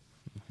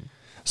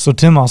 So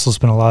Tim also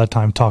spent a lot of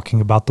time talking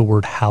about the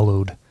word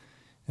hallowed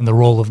and the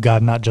role of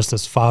God, not just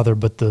as Father,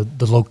 but the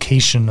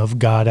location of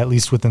God, at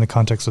least within the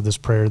context of this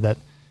prayer that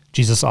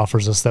Jesus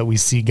offers us, that we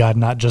see God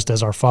not just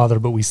as our Father,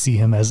 but we see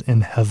him as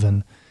in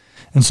heaven.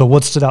 And so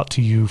what stood out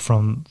to you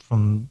from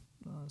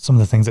some of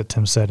the things that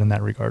Tim said in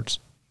that regards?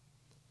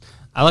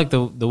 I like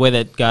the way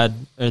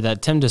that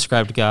Tim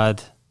described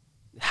God,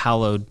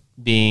 hallowed,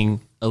 being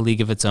a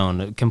league of its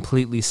own,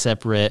 completely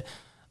separate.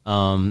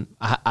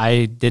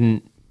 I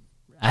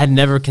had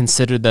never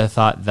considered the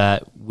thought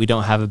that we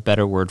don't have a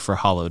better word for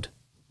hallowed.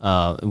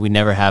 We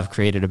never have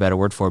created a better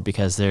word for it,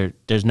 because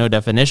there's no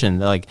definition.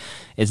 Like,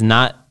 it's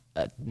not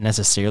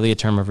necessarily a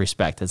term of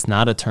respect. It's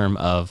not a term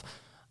of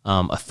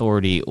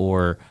authority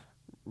or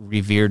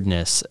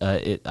reveredness.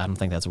 I don't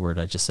think that's a word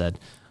I just said.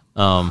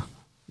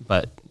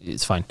 But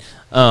it's fine.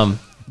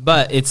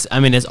 But it's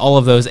all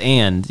of those,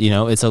 and,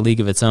 it's a league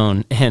of its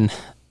own. And,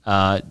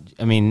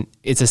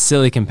 it's a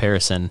silly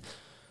comparison,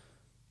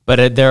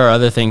 but there are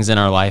other things in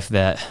our life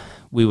that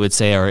we would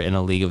say are in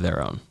a league of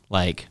their own,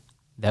 like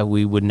that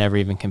we would never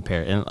even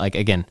compare. And, like,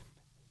 again,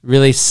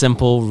 really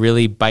simple,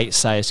 really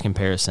bite-sized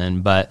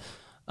comparison. But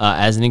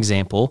as an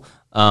example,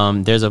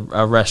 there's a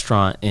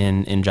restaurant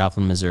in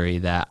Joplin, Missouri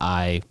that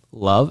I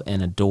love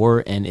and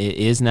adore, and it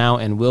is now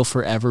and will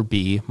forever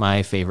be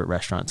my favorite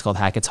restaurant. It's called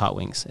Hackett's Hot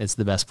Wings. It's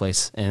the best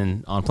place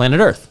on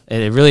planet Earth.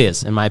 It really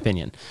is, in my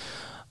opinion.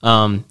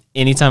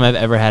 Anytime I've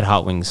ever had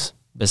hot wings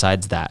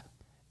besides that,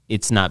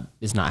 it's not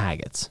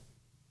Hackett's.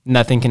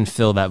 Nothing can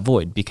fill that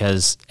void,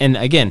 because, and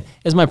again,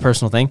 it's my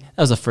personal thing.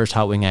 That was the first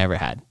hot wing I ever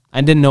had.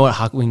 I didn't know what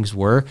hot wings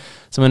were.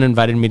 Someone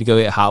invited me to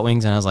go get hot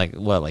wings, and I was like,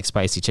 what, like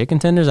spicy chicken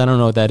tenders? I don't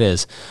know what that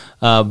is.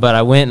 But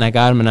I went and I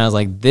got them, and I was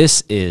like,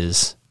 this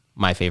is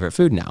my favorite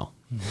food now.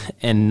 Mm-hmm.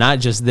 And not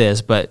just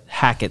this, but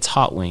Hackett's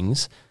Hot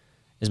Wings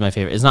is my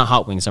favorite. It's not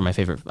hot wings are my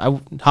favorite.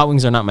 Hot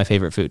wings are not my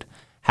favorite food.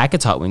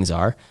 Hackett's Hot Wings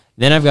are.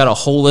 Then I've got a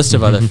whole list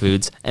of other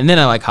foods, and then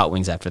I like hot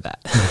wings after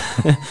that.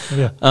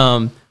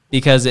 Yeah.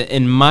 Because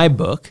in my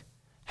book,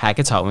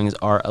 Hackett's Hot Wings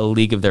are a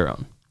league of their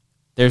own.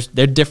 They're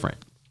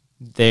different.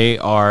 They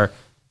are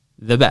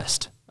the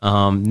best.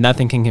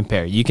 Nothing can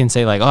compare. You can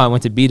say, like, oh, I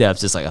went to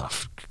B-Dubs. It's like, oh,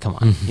 come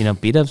on.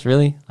 B-Dubs,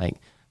 really? Like,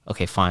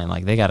 okay, fine.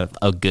 Like, they got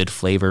a good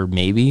flavor,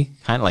 maybe,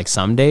 kind of like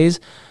some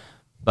days.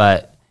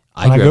 But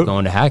I grew up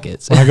going to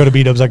Hackett's. When I go to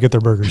B-Dubs, I get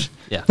their burgers.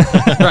 Yeah,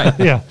 right.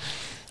 Yeah.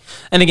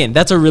 And again,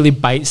 that's a really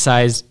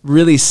bite-sized,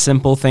 really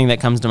simple thing that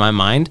comes to my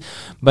mind.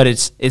 But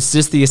it's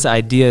just this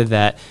idea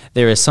that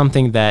there is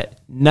something that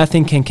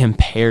nothing can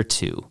compare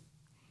to.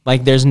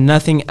 Like, there's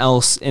nothing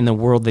else in the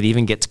world that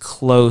even gets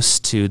close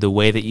to the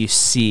way that you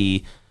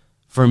see,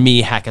 for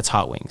me, Hackett's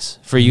Hot Wings.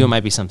 For you, it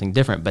might be something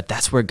different, but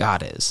that's where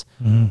God is.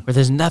 Where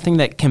there's nothing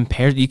that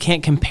compares. You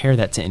can't compare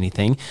that to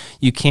anything.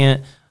 You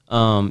can't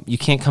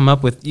come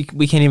up with.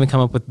 We can't even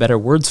come up with better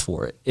words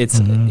for it. It's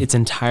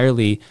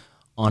entirely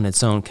on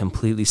its own,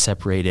 completely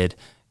separated,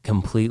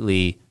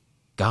 completely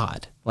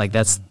God. Like,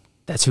 that's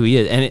who He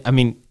is.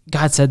 And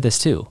God said this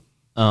too.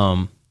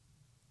 In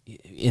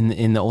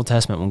the Old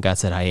Testament, when God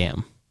said, "I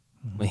am."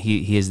 When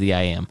he is the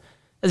I am.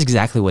 That's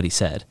exactly what He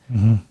said.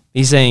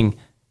 He's saying,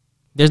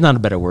 there's not a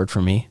better word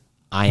for me.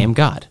 I am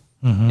God.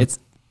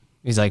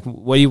 He's like,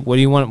 what do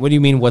you want? What do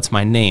you mean? What's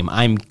my name?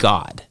 I'm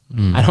God.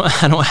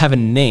 I don't have a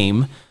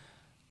name.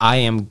 I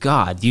am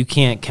God. You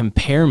can't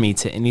compare me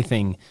to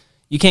anything.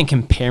 You can't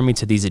compare me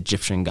to these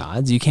Egyptian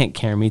gods. You can't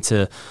compare me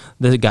to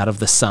the God of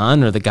the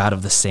sun or the God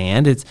of the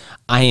sand.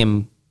 I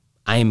am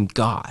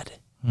God.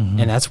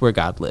 And that's where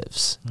God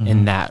lives,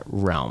 in that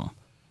realm.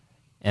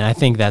 And I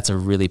think that's a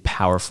really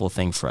powerful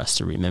thing for us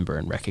to remember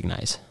and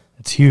recognize.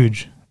 It's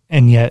huge.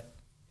 And yet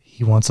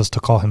he wants us to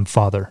call him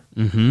Father.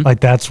 Mm-hmm. Like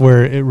that's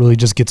where it really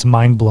just gets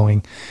mind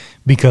blowing,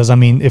 because I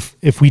mean,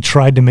 if we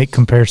tried to make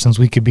comparisons,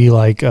 we could be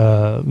like,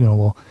 God,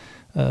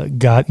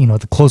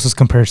 the closest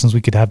comparisons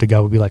we could have to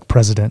God would be like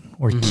president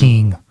or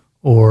king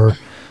or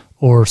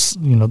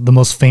the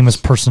most famous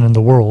person in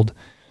the world.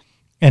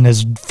 And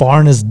as far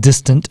and as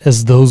distant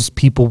as those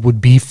people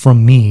would be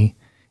from me,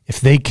 if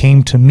they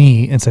came to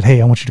me and said,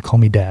 "Hey, I want you to call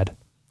me Dad,"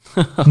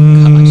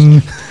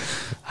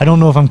 I don't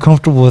know if I'm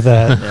comfortable with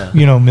that,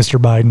 Mr.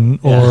 Biden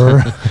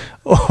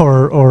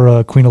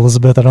or Queen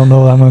Elizabeth. I don't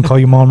know. I'm going to call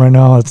you Mom right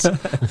now. I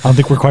don't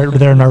think we're quite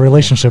there in our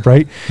relationship,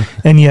 right?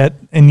 And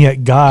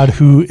yet God,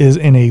 who is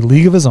in a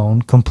league of his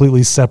own,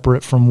 completely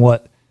separate from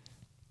what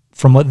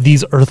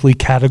these earthly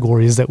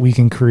categories that we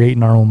can create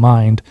in our own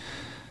mind,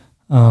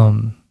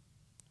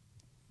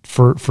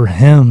 for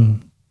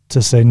him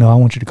to say, "No, I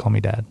want you to call me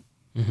Dad."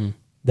 Mm-hmm.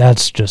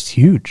 That's just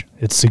huge.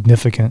 It's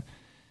significant,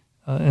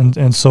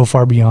 and so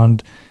far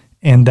beyond.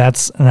 And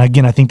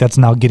again, I think that's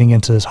now getting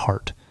into his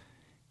heart.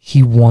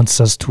 He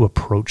wants us to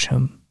approach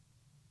him.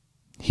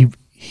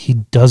 He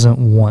doesn't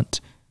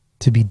want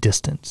to be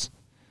distant.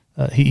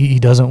 He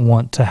doesn't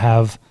want to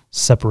have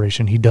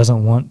separation. He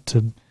doesn't want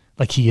to,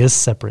 like, he is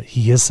separate.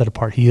 He is set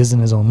apart. He is in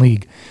his own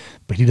league,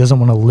 but he doesn't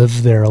want to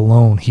live there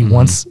alone. He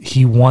wants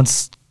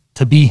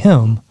to be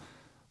him,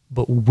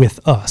 but with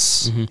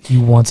us. Mm-hmm. He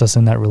wants us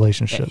in that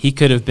relationship. He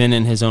could have been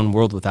in his own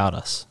world without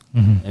us.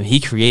 Mm-hmm. And he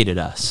created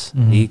us.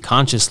 Mm-hmm. He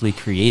consciously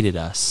created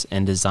us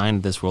and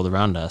designed this world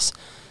around us.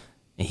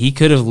 And he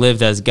could have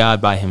lived as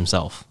God by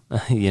himself.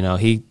 He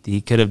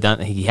could have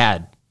done. He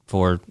had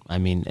for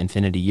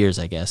infinity years,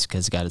 I guess,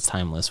 because God is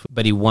timeless.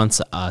 But he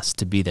wants us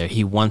to be there.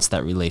 He wants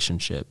that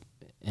relationship.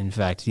 In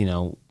fact,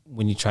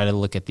 when you try to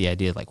look at the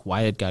idea of like,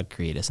 why did God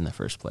create us in the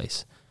first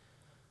place?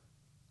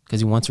 Because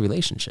he wants a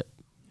relationship.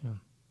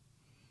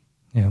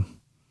 Yeah.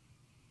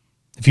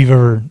 If you've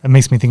ever, it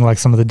makes me think like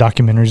some of the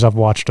documentaries I've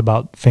watched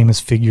about famous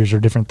figures or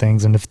different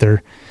things, and if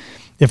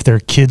their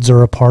kids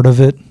are a part of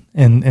it,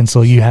 and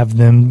so you have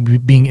them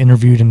being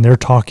interviewed and they're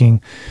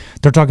talking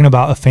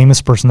about a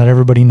famous person that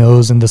everybody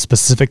knows in the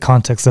specific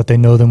context that they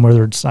know them,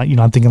 whether it's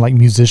I'm thinking like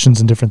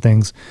musicians and different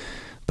things,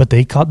 but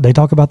they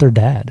talk about their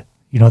dad.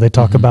 They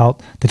talk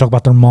about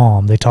their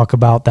mom. They talk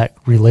about that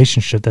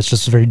relationship that's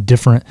just very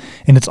different,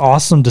 and it's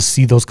awesome to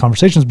see those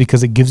conversations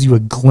because it gives you a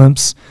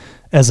glimpse.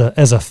 As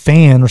a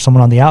fan or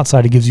someone on the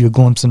outside, it gives you a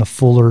glimpse and a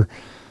fuller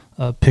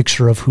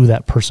picture of who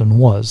that person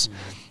was.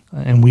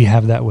 And we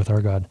have that with our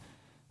God.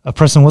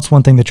 Preston, what's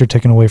one thing that you're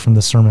taking away from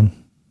this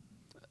sermon?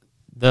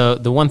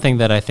 The one thing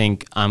that I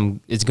think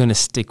is going to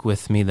stick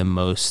with me the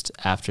most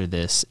after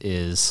this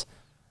is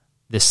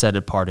this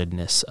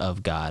set-apartedness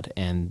of God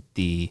and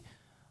the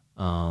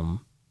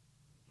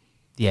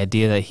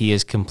idea that he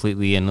is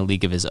completely in a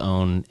league of his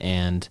own.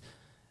 And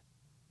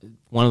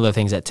one of the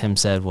things that Tim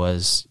said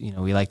was,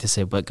 we like to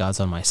say, but God's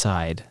on my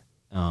side.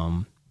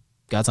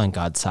 God's on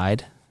God's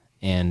side,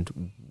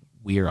 and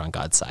we are on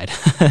God's side.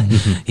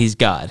 He's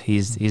God.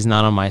 He's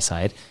not on my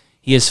side.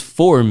 He is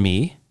for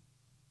me,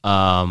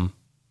 but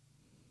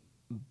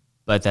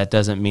that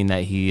doesn't mean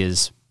that he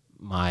is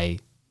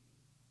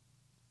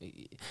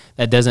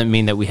that doesn't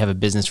mean that we have a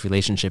business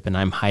relationship and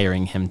I'm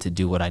hiring him to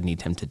do what I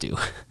need him to do.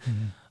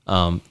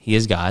 Mm-hmm. He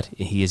is God.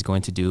 He is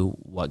going to do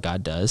what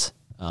God does.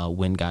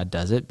 When God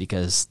does it,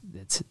 because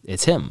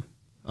it's him.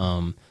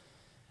 And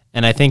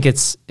I think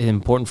it's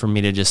important for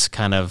me to just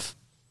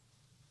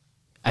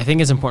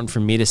it's important for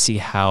me to see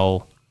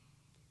how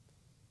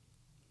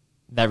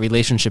that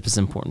relationship is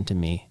important to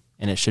me,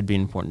 and it should be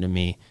important to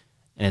me,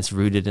 and it's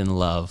rooted in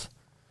love.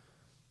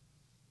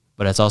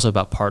 But it's also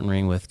about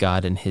partnering with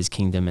God and his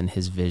kingdom and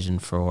his vision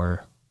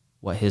for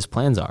what his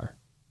plans are.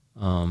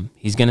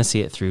 He's going to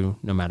see it through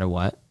no matter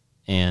what,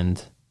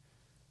 and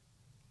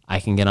I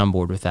can get on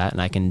board with that,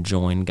 and I can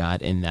join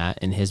God in that,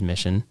 in his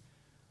mission,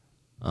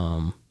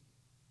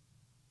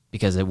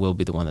 because it will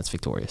be the one that's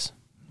victorious.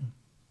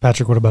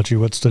 Patrick, what about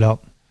you? What stood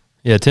out?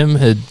 Yeah, Tim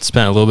had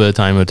spent a little bit of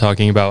time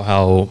talking about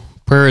how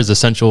prayer is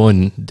essential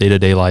in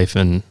day-to-day life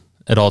and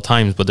at all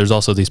times, but there's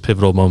also these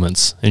pivotal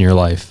moments in your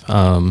life,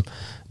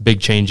 big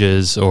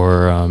changes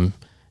or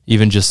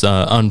even just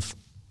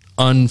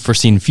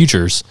unforeseen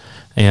futures,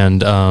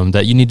 and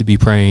that you need to be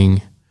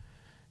praying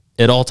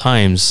at all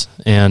times.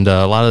 And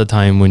a lot of the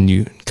time when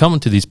you come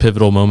to these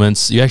pivotal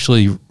moments,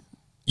 you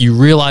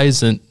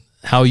realize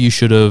how you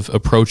should have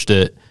approached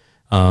it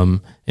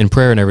in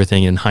prayer and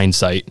everything in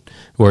hindsight,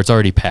 where it's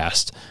already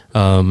passed.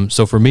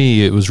 So for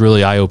me, it was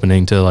really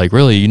eye-opening to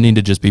really you need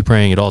to just be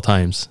praying at all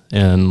times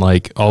and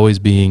always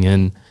being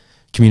in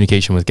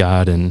communication with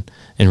God and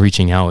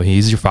reaching out.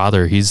 He's your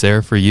Father. He's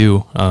there for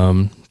you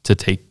to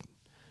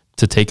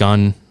take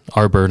on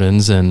our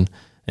burdens and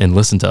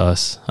listen to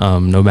us,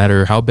 no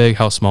matter how big,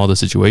 how small the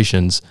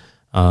situations.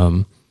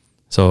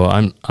 So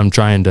I'm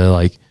trying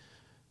to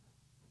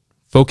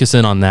focus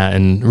in on that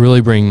and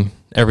really bring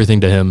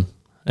everything to him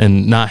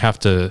and not have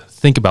to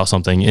think about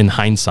something in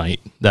hindsight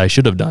that I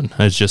should have done.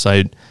 It's just,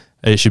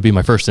 it should be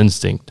my first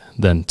instinct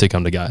then to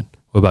come to God.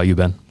 What about you,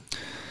 Ben?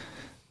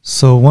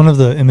 So one of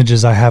the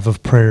images I have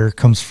of prayer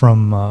comes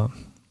from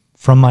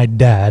from my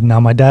dad. Now,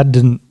 my dad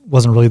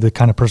wasn't really the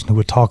kind of person who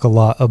would talk a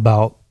lot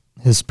about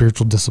his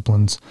spiritual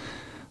disciplines.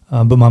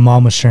 But my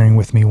mom was sharing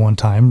with me one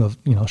time of,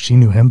 she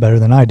knew him better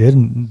than I did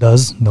and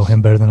does know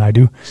him better than I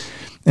do.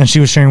 And she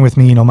was sharing with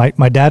me,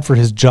 my dad for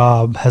his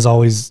job has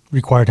always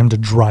required him to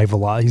drive a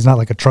lot. He's not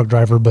like a truck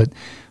driver, but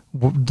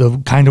the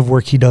kind of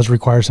work he does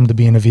requires him to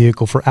be in a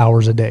vehicle for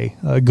hours a day,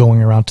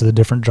 going around to the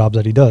different jobs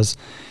that he does.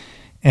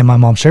 And my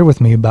mom shared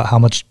with me about how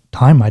much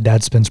time my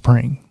dad spends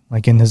praying,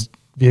 like in his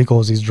vehicle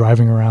as he's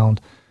driving around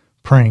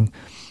praying.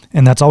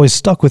 And that's always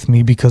stuck with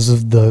me because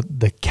of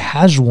the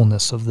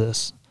casualness of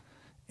this.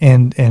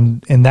 And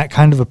that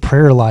kind of a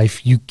prayer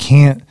life, you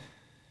can't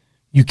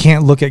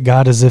look at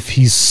God as if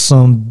he's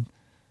some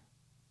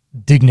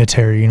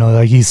dignitary,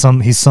 like he's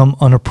some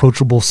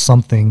unapproachable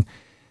something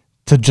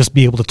to just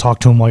be able to talk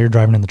to him while you're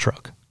driving in the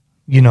truck.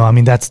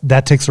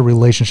 That takes a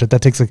relationship.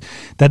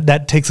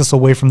 That takes us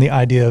away from the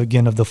idea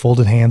again of the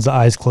folded hands, the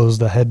eyes closed,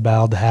 the head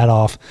bowed, the hat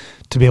off,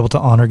 to be able to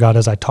honor God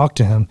as I talk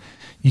to him.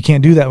 You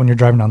can't do that when you're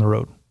driving down the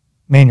road.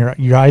 Man,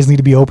 your eyes need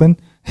to be open.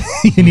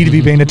 You need to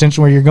be paying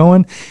attention where you're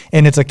going.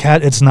 And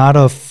it's not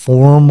a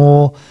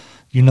formal,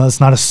 it's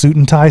not a suit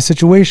and tie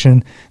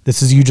situation.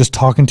 This is you just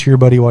talking to your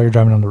buddy while you're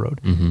driving on the road.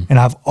 Mm-hmm. And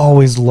I've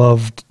always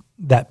loved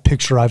that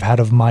picture I've had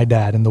of my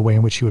dad and the way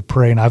in which he would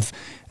pray. And I've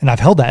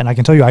held that. And I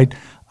can tell you,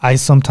 I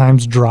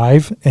sometimes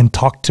drive and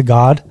talk to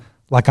God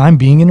like I'm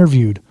being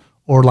interviewed,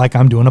 or like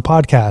I'm doing a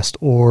podcast,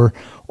 or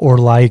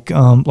like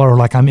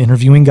I'm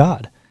interviewing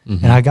God.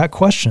 Mm-hmm. And I got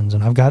questions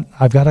and I've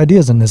got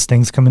ideas, and as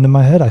things come into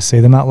my head, I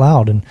say them out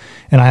loud, and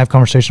I have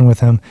conversation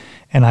with him.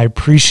 And I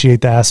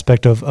appreciate the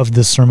aspect of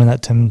this sermon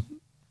that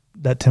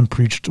Tim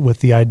preached, with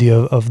the idea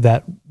of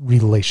that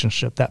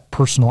relationship, that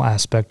personal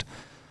aspect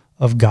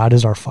of God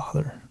as our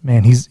Father.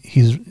 Man,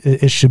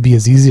 it should be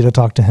as easy to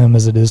talk to him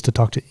as it is to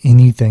talk to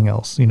anything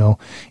else.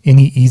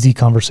 Any easy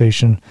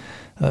conversation,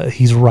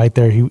 he's right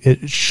there.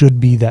 It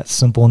should be that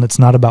simple, and it's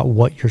not about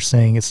what you're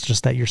saying. It's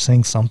just that you're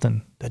saying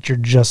something, that you're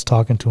just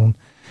talking to him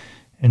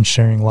and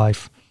sharing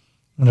life.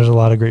 And there's a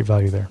lot of great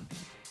value there.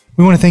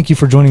 We want to thank you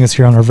for joining us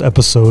here on our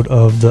episode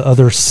of The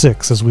Other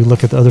Six, as we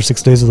look at the other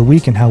 6 days of the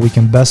week and how we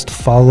can best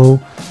follow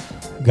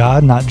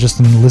God, not just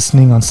in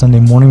listening on Sunday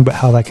morning, but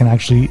how that can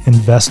actually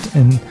invest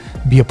and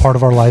be a part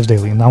of our lives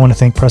daily. And I want to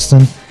thank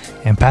Preston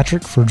and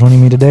Patrick for joining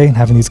me today and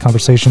having these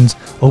conversations,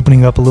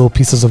 opening up a little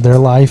pieces of their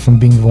life and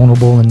being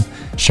vulnerable and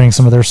sharing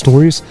some of their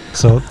stories.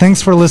 So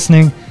thanks for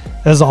listening.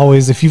 As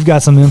always, if you've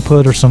got some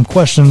input or some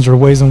questions or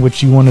ways in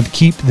which you want to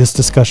keep this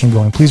discussion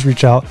going, please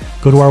reach out.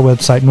 Go to our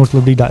website,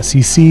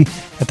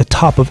 northliberty.cc. At the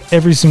top of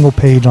every single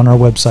page on our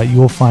website, you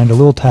will find a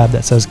little tab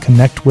that says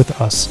Connect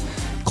with Us.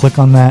 Click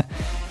on that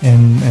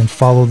and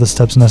follow the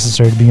steps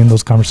necessary to begin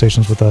those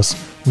conversations with us.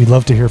 We'd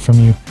love to hear from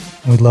you,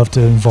 and we'd love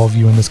to involve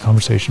you in this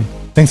conversation.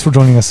 Thanks for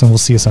joining us, and we'll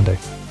see you Sunday.